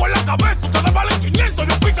cotorra tengo en la cabeza. Ustedes valen 500,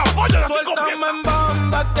 yo pica pollo y así comienza. Suéltame en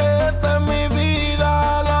banda, que esta es mi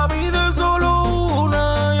vida. La vida es solo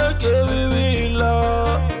una y hay que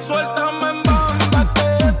vivirla. Suéltame en banda,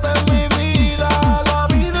 que esta es mi vida. La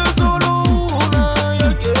vida es solo una y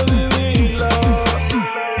hay que vivirla.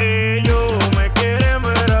 Ellos me quieren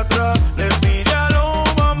ver atrás, la envidia lo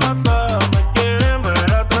va a matar. Me quieren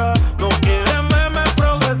ver atrás, no quieren verme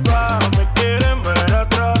progresar. Me quieren ver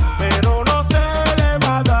atrás, pero no se le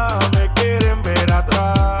va a dar. Me quieren ver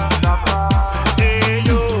atrás.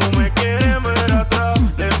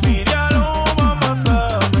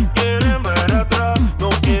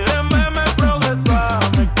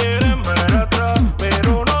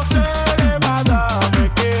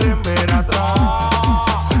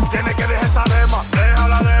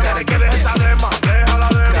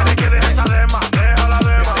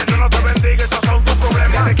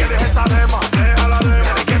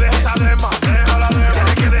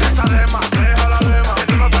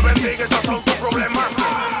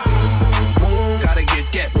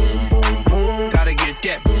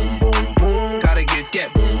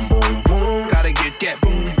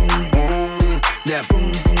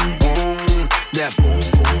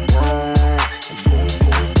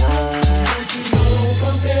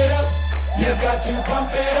 You got to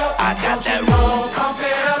pump it up. I got that roll. Pump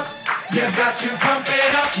it up. You got to pump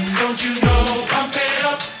it up. Don't you know? Pump it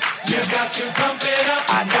up. You got to pump it up.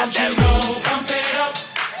 I got that roll. Pump it up.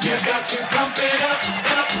 You got to pump it up.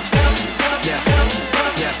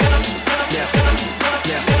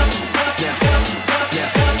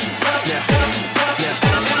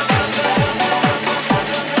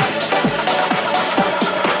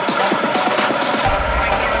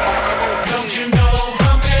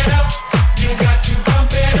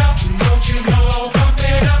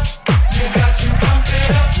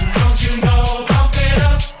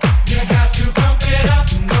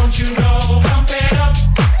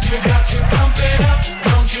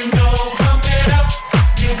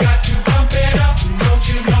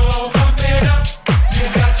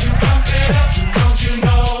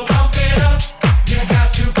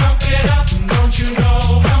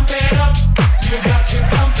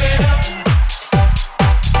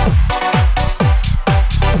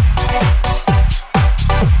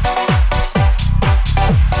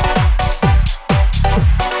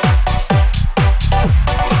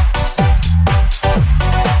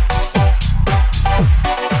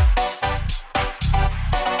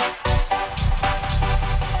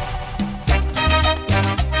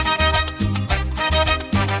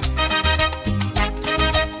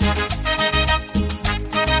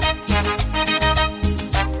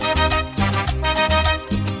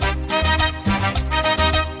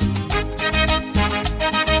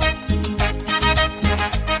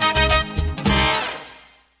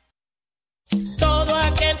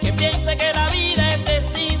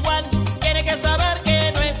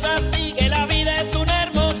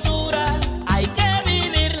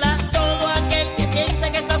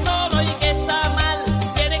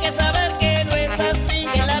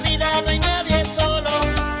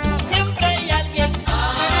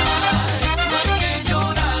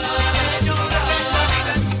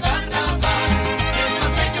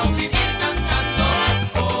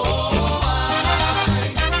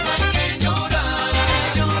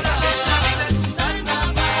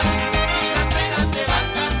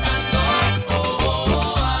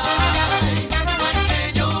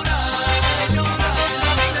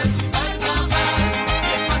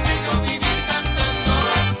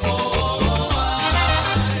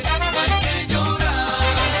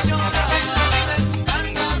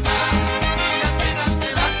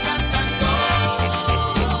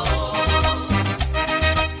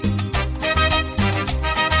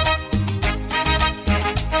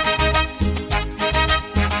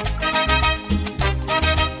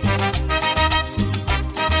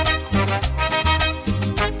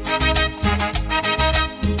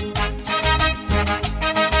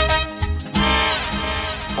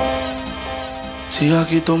 Sigue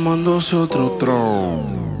aquí tomándose otro trago.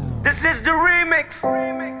 This is the remix.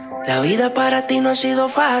 La vida para ti no ha sido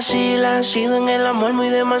fácil, ha sido en el amor muy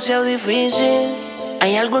demasiado difícil.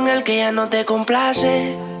 Hay algo en el que ya no te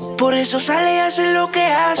complace, por eso sale y hace lo que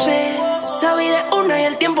hace. La vida es una y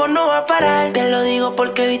el tiempo no va a parar. Te lo digo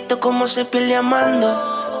porque he visto cómo se pierde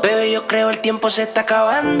amando. Bebé, yo creo el tiempo se está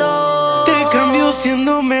acabando. Te cambio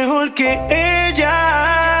siendo mejor que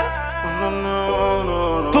ella,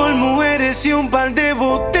 por mujeres y un par de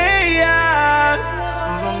botellas,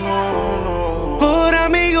 por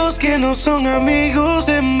amigos que no son amigos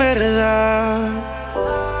en verdad,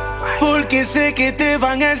 porque sé que te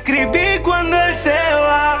van a escribir cuando él se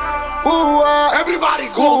va. Everybody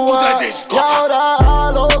go to the disco. Y ahora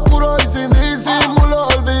a lo oscuro y sin disimulo,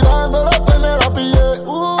 olvidando la pena la pillé.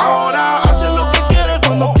 Ahora haces lo que quieres,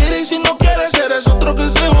 cuando quieres y si no quieres, eres otro que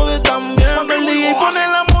se jode también. Cuando el DJ pone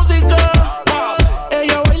la música,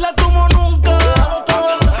 ella baila como nunca.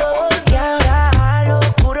 Y ahora a lo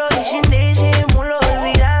oscuro y sin disimulo,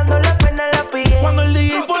 olvidando la pena la pillé. Cuando el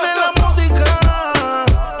DJ pone la música,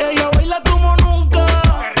 ella baila como nunca.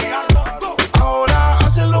 Ahora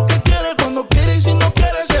haces lo que quieres, cuando quieres y si no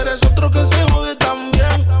quieres, eres otro que se jode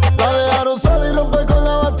también. La dejaron salir y romper con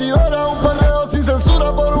la batidora. Un perreo sin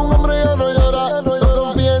censura, por un hombre ya no llora. No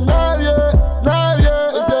confía en nadie, nadie.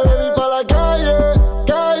 Y se ve ir pa' la calle,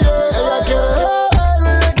 calle. Ella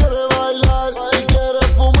quiere bailar y quiere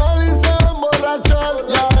fumar y se va a emborrachar.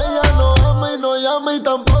 Ya ella no ama y no llama y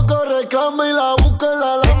tampoco reclama, y la busca en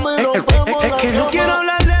la lama y rompemos la que no cama. quiero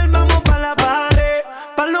hablar de él, vamos pa' la pared,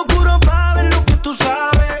 pa' lo oscuro pa' ver lo que tú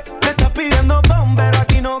sabes. Me estás pidiendo pon, pero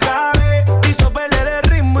aquí no cabe. Hizo perder el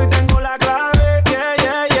ritmo y tengo la clave. Yeah,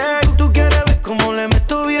 yeah, yeah. Tú quieres ver cómo le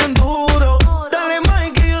meto bien duro. Dale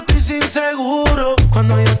más que yo estoy sin seguro.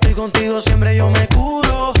 Cuando yo estoy contigo siempre yo me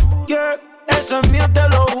curo. Yeah, eso es mío, te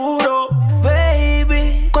lo juro.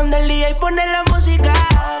 Baby, cuando el DJ pone la música,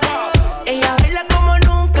 ella baila como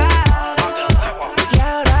nunca.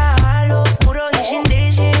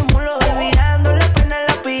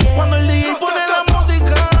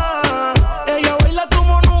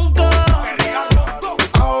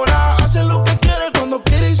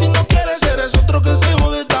 no quieres, eres otro que se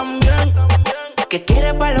jode también. Que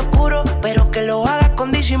quiere pa' lo oscuro, pero que lo haga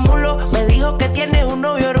con disimulo. Me dijo que tienes un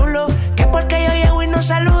novio rulo, que porque yo llego y no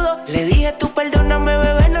saludo. Le dije tú perdóname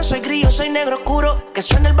bebé, no soy grillo, soy negro oscuro. Que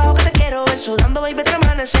suena el bajo que te quiero ver, sudando baby te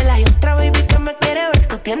amanecer. Hay otra baby que me quiere ver,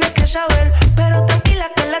 tú tienes que saber. Pero tranquila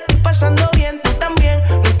que la estoy pasando bien, tú también.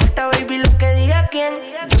 No importa baby lo que diga quién.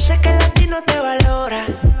 Yo sé que el latino te valora,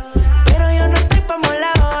 pero yo no estoy pa'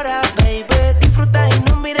 mola ahora, baby. Disfruta y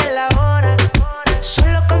no mires la hora.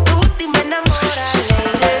 Solo con tu última enamora.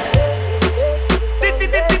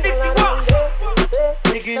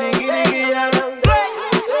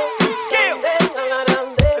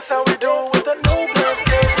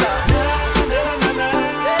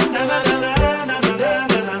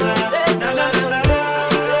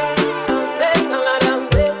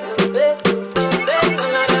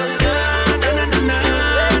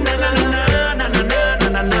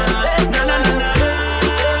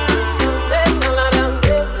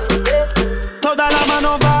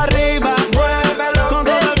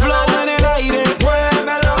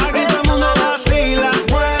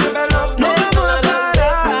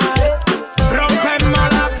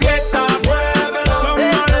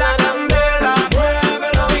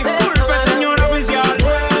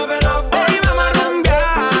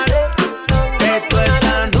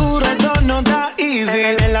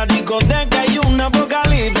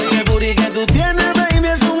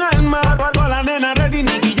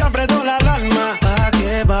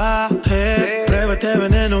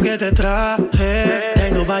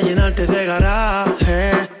 Tengo pa' llenarte ese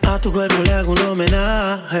garaje. A tu cuerpo le hago un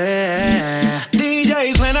homenaje.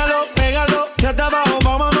 DJ, suénalo, pégalo. Ya está abajo,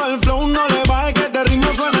 vámonos. El flow no le baje, que este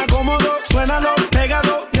ritmo suena cómodo. Suénalo,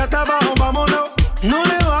 pégalo. Ya está abajo, vámonos. No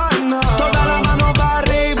le bajes, no. Toda la mano para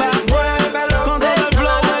arriba. Muévelo. Con todo el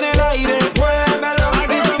flow en el aire. Muévelo.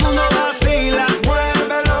 Aquí todo el mundo vacila.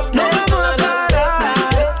 Muévelo. No vamos a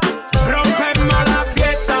parar. Rompemos la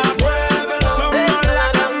fiesta. Muévelo. Somos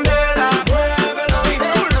la candela. Muévelo.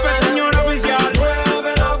 Disculpe, señor oficial.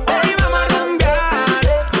 Muévelo. Hoy vamos a rumbear.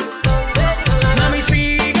 Mami,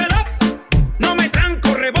 síguelo. No me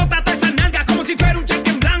tranco. Rebótate esas nalgas como si fuera un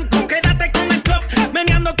cheque en blanco. Quédate con el club.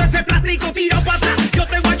 Meneándote ese plástico. Tiro para atrás. Yo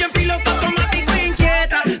te guayo en piloto automático e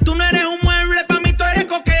inquieta. Tú no eres un mueble, pa' mí tú eres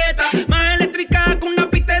coqueta. Más eléctrica que una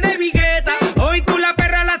pista de vigueta. Hoy tú la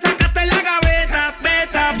perra la sacaste en la gaveta.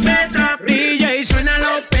 Beta, beta. DJ, suénalo,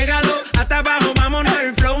 pégalo. Hasta abajo, vámonos.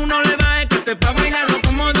 El flow no le baje, que esto es pa' bailarlo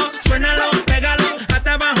cómodo. Suénalo, pégalo.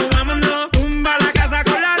 Hasta abajo, vámonos. Tumba la casa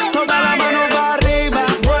con la rumba. Toda la mano para arriba.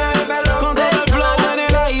 Muévelo. Con todo el flow en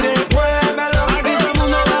el aire. Muévelo. Aquí todo el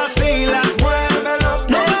mundo vacila. Muévelo.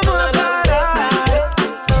 No vamos a parar.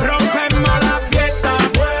 Rompemos la fiesta.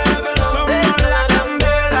 Muévelo. Somos la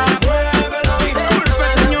candela. Muévelo. Disculpe,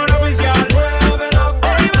 señor oficial. Muévelo.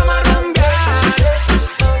 Hoy vamos a rumbear.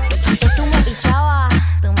 Antes tú me pichabas,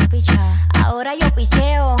 ahora yo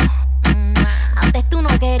picheo. Antes tú no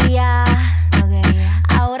querías,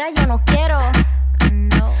 ahora yo no quiero.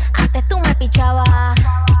 Antes tú me pichabas,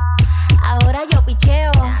 ahora yo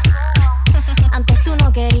picheo. Antes tú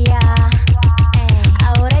no querías,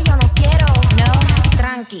 ahora yo no quiero. No,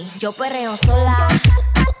 tranqui, yo perreo sola.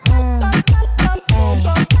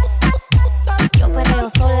 Yo perreo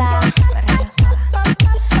sola.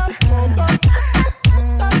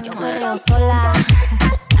 Yo perreo sola.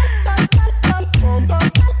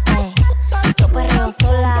 Yo perreo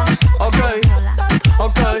sola.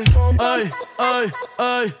 Ok,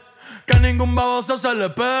 ey. Que ningún baboso se le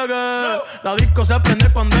pegue. La disco se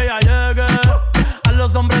prende cuando ella llegue. A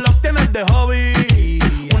los hombres los tienes de hobby.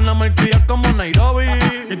 Una malcria como Nairobi.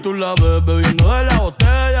 Y tú la ves bebiendo de la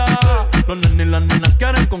botella. Los nenes y las nenas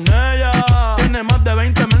quieren con ella. Tiene más de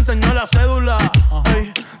 20, me enseñó la cédula.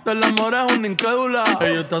 Ey, del amor es una incrédula.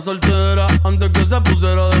 Ella está soltera antes que se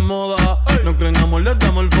pusiera de moda. No creen amor, le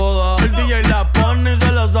damos el foda. El DJ la pone y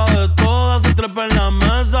se la sabe toda. Se trepa en la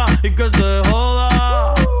mesa y que se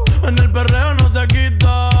joda. En el perreo no se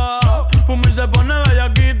quita. Fuma y se pone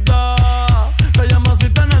bellaquita. Te llama si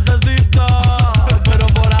te necesita. Pero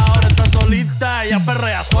por ahora está solita. Ella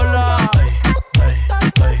perrea sola.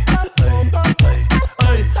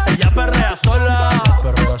 Ella perrea sola.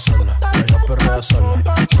 Ella perrea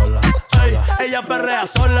sola. Ella perrea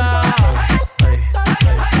sola.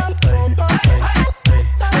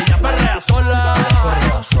 Ella perrea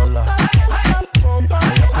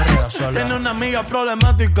sola. Tiene una amiga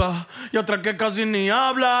problemática y otra que casi ni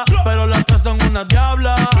habla, pero las tres son una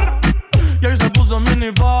diabla. Y ahí se puso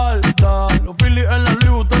mini falta. Los Phillies en la Louis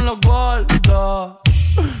Vuitton los guarda.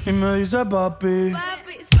 Y me dice papi,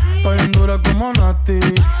 está bien dura como Nati.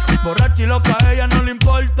 Borracha y loca a ella no le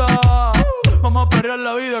importa. Vamos a perrear,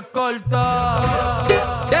 la vida é corta.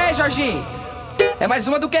 E aí, Jorginho? É mais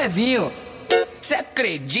uma do Kevinho. Cê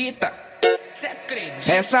acredita?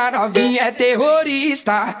 Essa novinha é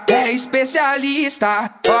terrorista, é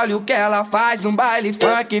especialista. Olha o que ela faz no baile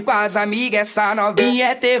funk com as amigas. Essa novinha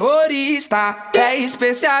é terrorista, é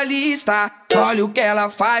especialista. Olha o que ela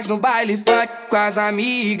faz no baile funk com as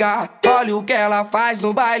amigas. Olha o que ela faz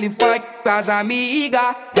no baile funk com as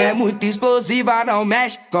amigas. É muito explosiva, não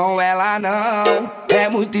mexe com ela não. É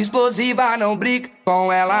muito explosiva, não brinca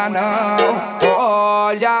com ela não.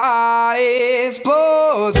 Olha a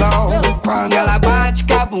explosão quando ela bate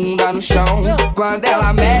com a bunda no chão. Quando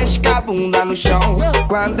ela mexe com a bunda no chão.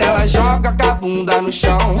 Quando ela joga com a bunda no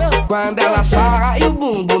chão. Quando ela sarra e o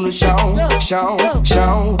bumbum no chão. Chão,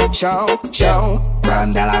 chão, chão, chão.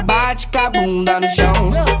 Quando ela bate com a bunda no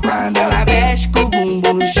chão. Quando ela mexe com o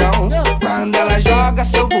bumbum no chão. Quando ela joga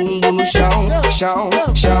seu bumbum no chão. Chão,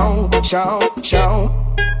 chão, chão,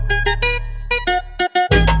 chão.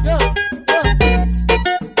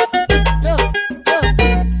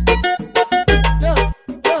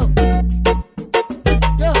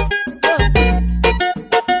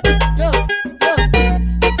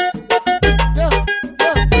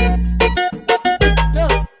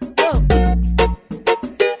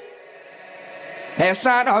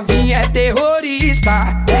 Essa novinha é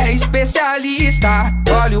terrorista, é especialista.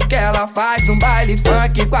 Olha o que ela faz no baile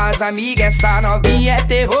funk com as amigas. Essa novinha é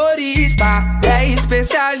terrorista, é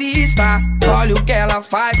especialista. Olha o que ela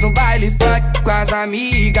faz no baile funk com as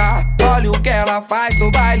amigas. Olha o que ela faz no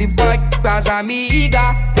baile funk com as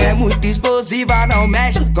amigas. É muito explosiva, não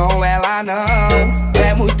mexe com ela não.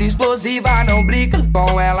 É muito explosiva, não brinca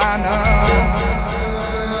com ela não.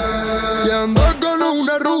 Y ando con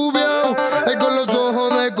una rubia, con los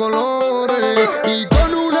ojos de colores, y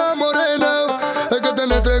con una morena, que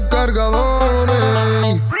tiene 3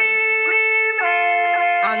 cargadores.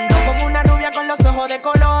 Ando con una rubia con los ojos de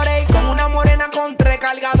colores, y con una morena con 3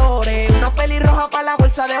 cargadores. Una pelirroja para la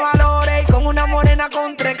bolsa de valores, y con una morena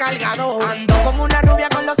con 3 cargadores. Ando con una rubia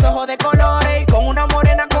con los ojos de colores, y con una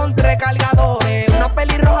morena con 3 cargadores. Una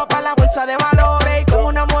pelirroja para la bolsa de valores, y con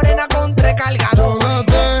una morena con 3 cargadores.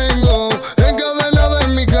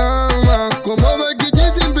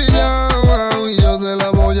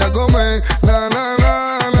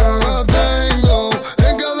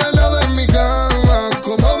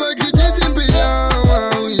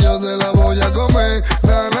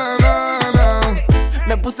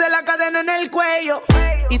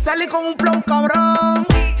 Y salí con un flow cabrón.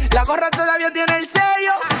 La gorra todavía tiene el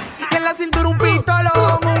sello. Y en la cintura un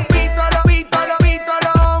pistolón. Un pistolo, pistolo,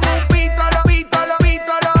 pistolón. Un pistolo, pistolo,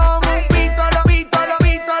 pistolón. Un pistolo, pistolo,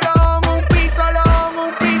 pistolón. Un pistolón,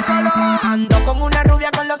 un pistolón. Ando con una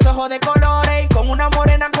rubia con los ojos de colores, y con una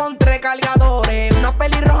morena con 3 cargadores. Una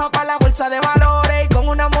pelirroja para la bolsa de valores, y con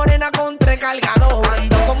una morena con 3 cargadores.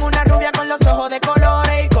 Ando con una rubia con los ojos de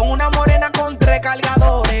colores, y con una morena con 3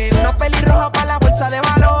 cargadores. Una pelirroja para la bolsa de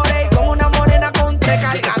valores, y con una morena con 3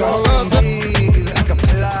 cargadores. A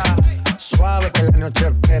capela, suave que la noche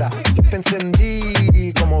espera. Yo te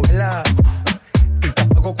encendí como vela y te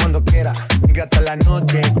apago cuando quiera. Migra hasta la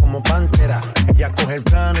noche como pantera. Ella coge el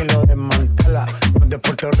plano y lo desmantela. No es de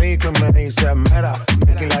Puerto Rico y me dice mera.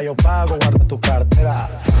 Tranquila, yo pago, guarda tu cartera.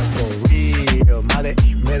 For real,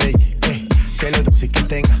 Medellín, que lo dulce que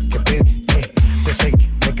tenga que pedir, te seguí,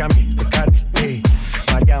 me cambié de carril,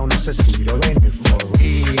 María, no sé si lo ven, for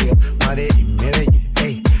real, Medellín,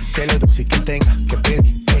 que lo dulce que tenga que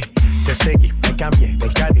pedir, te seguí, me cambié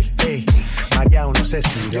de carril, María, no sé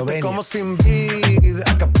si lo ven. Yo te como sin vid,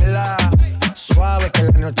 a capela, suave que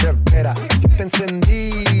la noche espera. Yo te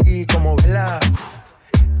encendí como vela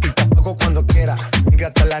y te apago cuando quiera. Migra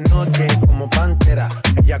hasta la noche como pantera.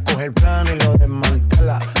 Ella coge el plano y lo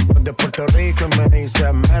desmantela. No es de Puerto Rico y me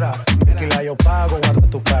dice mera. Tranquila, yo pago, guarda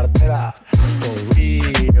tu cartera. For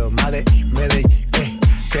real, Medellín,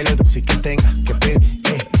 que lo dulce que tenga que pedir,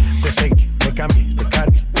 te seguí, me cambié de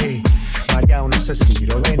carril, María, no sé si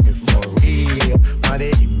lo ven. For real,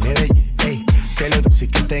 Medellín, que lo dulce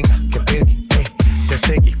que tenga que pedir, te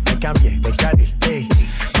seguí, me cambié de carril,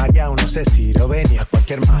 María, no sé si lo ven. Y a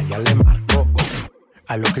cualquier malla le marco,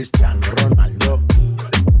 a lo Cristiano Ronaldo.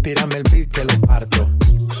 Tírame el beat que lo parto.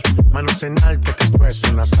 Manos en alto, que esto es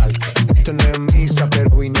un asalto. Esto no es misa, pero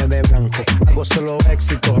vine de blanco. Hago solo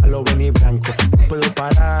éxito, a lo venir blanco. No puedo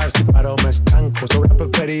parar, si paro me estanco. Sobre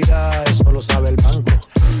prosperidad, eso lo sabe el banco.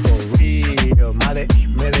 For real,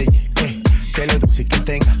 Medellín, que lo dulce que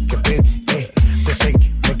tenga que pedir, te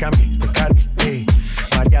seguí, me cambié de carril,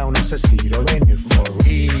 María, no sé si lo ven. For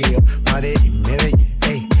real,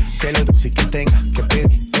 Medellín, que lo dulce que tenga que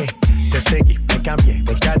pedir, te seguí, me cambié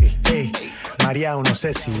de carril, María, no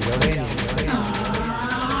sé si lo ven.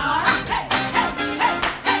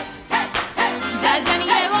 Ya ni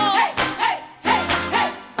llegó.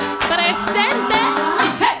 Presente.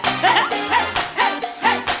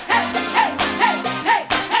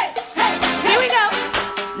 Here we go.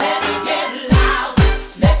 Let's get loud.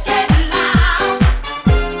 Let's get loud.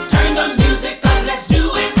 Turn the music up. Let's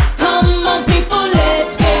do it. Come on, people,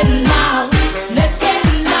 let's get loud. Let's get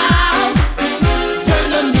loud.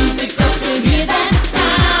 Turn the music up to hear that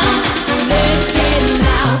sound. Let's get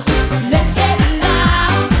loud. Let's get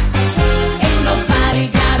loud. Ain't nobody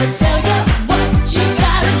gotta tell you what you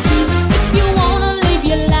gotta do. If you wanna live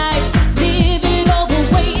your life, live it all the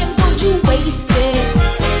way and don't you waste it.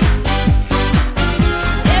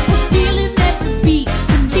 Every feeling, every beat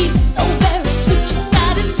can be so very sweet. You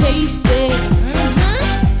gotta taste it.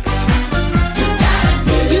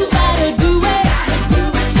 You gotta do it.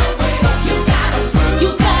 You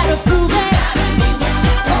gotta prove it.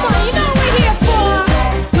 Come on, you know what we're here for.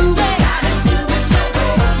 Do it. Prove it.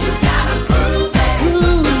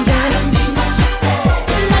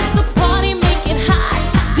 Life's a party, make it hot.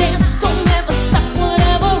 Dance, don't ever stop,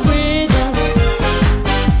 whatever rhythm.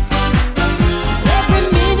 Every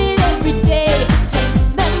minute, every day, take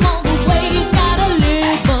them all the way. You gotta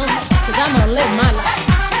live 'em. 'Cause I'm gonna live my life.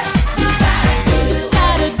 You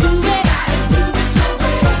gotta do it.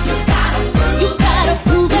 You gotta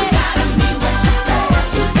prove it.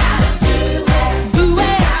 Do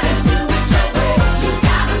it. Prove it.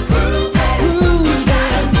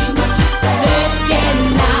 Let's get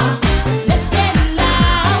loud. Let's get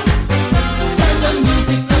loud. Turn the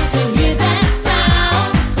music up to hear that sound.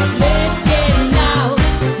 Let's get loud.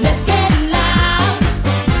 Let's get loud.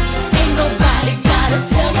 Ain't nobody gotta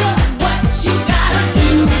tell you what you gotta do.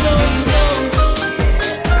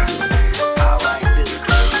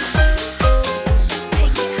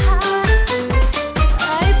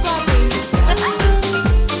 Ay, papi.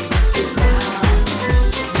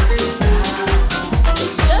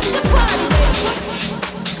 It's just a party, baby.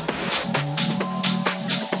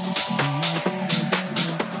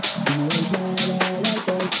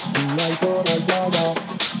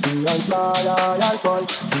 Si hay playa y alcohol,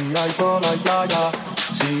 si hay sol hay playa.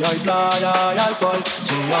 Si hay playa y alcohol,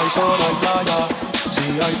 si hay sol hay playa. Si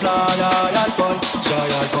hay playa y alcohol, si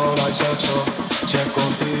hay alcohol hay sexo. Si es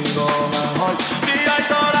contigo mejor. Si hay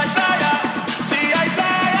sol hay playa, si hay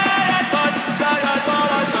playa y alcohol, si hay alcohol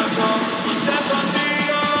hay sexo. Si es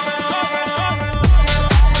contigo mejor.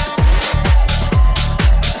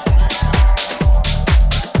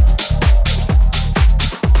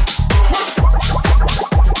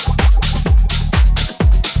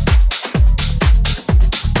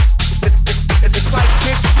 It's like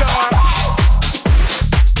this star.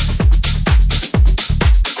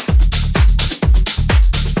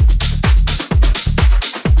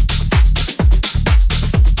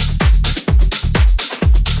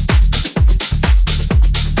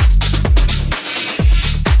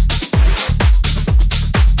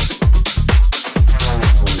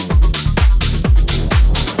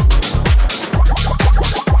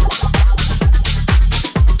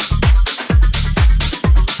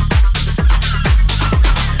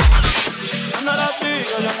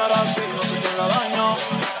 Ella no era así, no sé quién la dañó.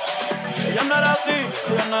 Ella no era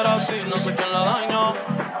así, no sé quién la dañó.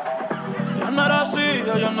 Ella no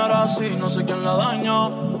era así, no sé quién la dañó.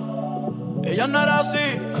 Ella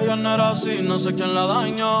no era así, no sé quién la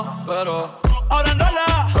dañó. Pero ahora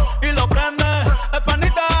enrola y lo prende. Es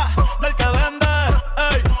panita del que vende.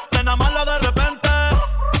 Ey, te enamora de repente.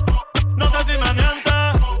 No sé si me miente,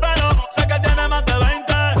 pero sé que tiene más de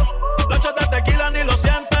 20. Los shots de tequila ni lo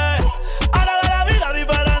siente. Ahora de la vida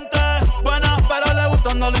diferente. Buena, pero le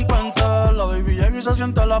gustan delincuentes. La baby llega y se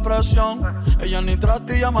siente la presión. Ella ni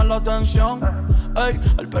trata y llama la atención. Ey,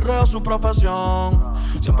 el perreo es su profesión.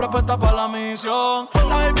 Siempre apuesta para la misión.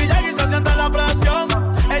 La baby llega y se siente la presión.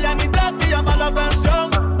 Ella ni trata y llama la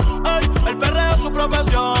atención. Ey, el perreo es su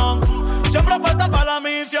profesión. Siempre apuesta para la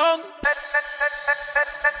misión.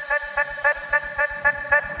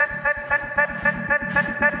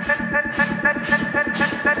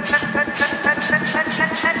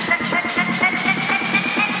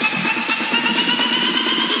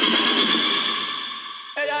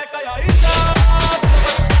 Ella es calladita.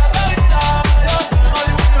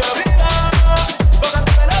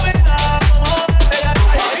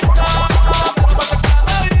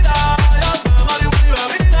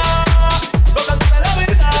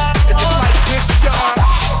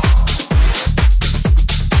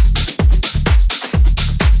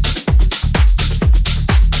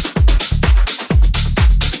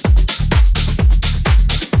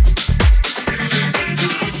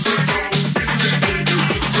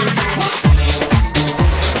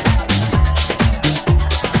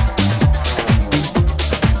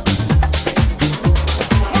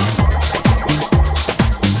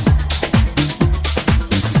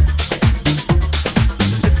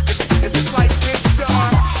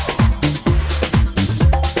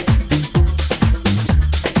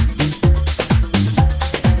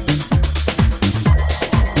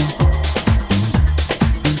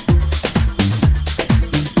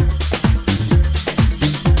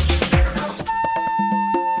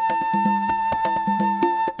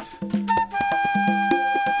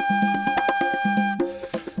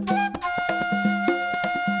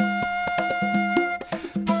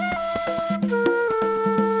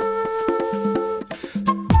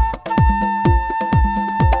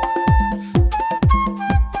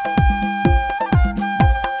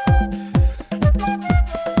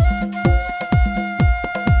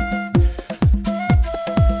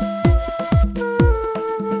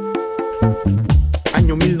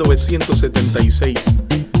 Año 1976.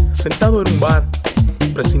 Sentado en un bar,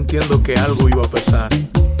 presintiendo que algo iba a pasar.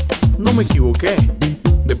 No me equivoqué.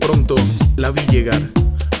 De pronto la vi llegar.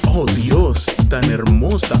 Oh Dios, tan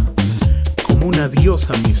hermosa, como una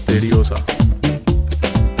diosa misteriosa.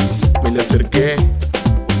 Me le acerqué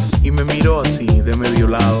y me miró así de medio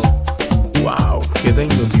lado. Wow, quedé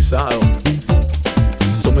hipnotizado.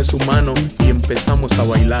 Tomé su mano y empezamos a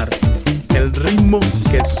bailar. El ritmo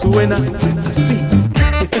que suena así.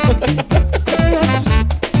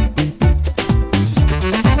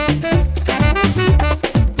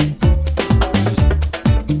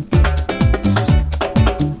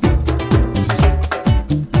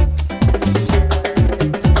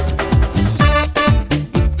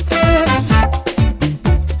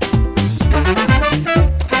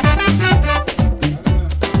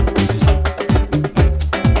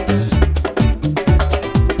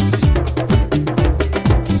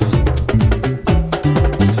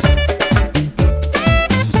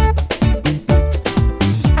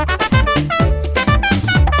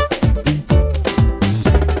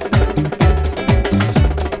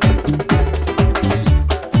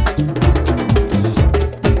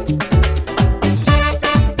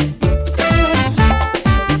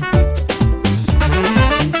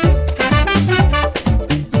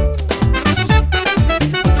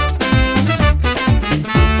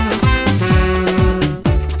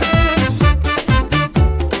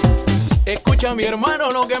 Escucha mi hermano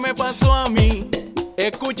lo que me pasó a mí,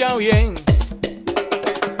 escucha bien.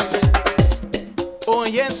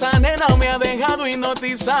 Oye, esa nena me ha dejado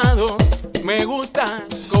hipnotizado. Me gusta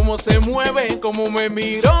cómo se mueve, cómo me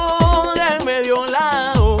miró de medio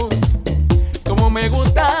lado. Como me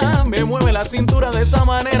gusta, me mueve la cintura de esa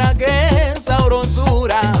manera, que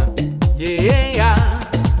sabrosura. Yeah.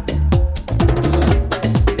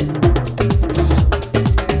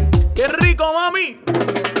 Qué rico, mami.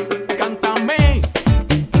 Cántame,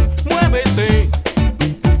 muévete,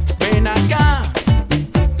 ven acá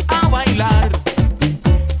a bailar.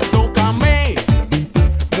 Tócame,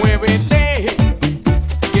 muévete,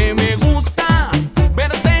 que me gusta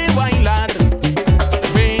verte bailar.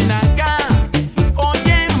 Ven acá,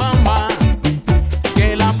 oye mamá,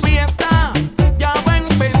 que la fiesta ya va a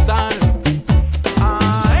empezar.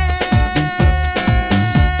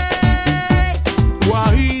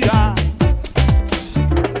 Guajira.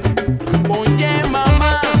 Oye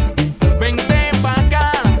mamá, vente pa'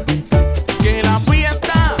 acá, que la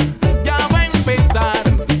fiesta ya va a empezar.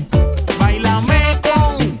 Báilame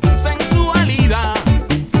con sensualidad,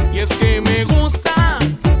 y es que me gusta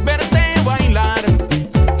verte bailar.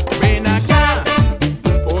 Ven acá,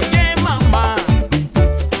 oye mamá,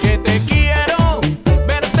 que te quiero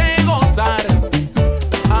verte gozar.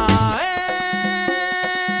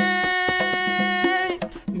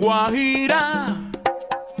 Guajira.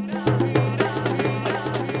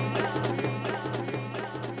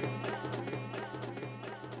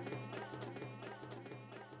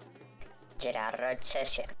 Gerard Road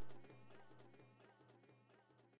Session.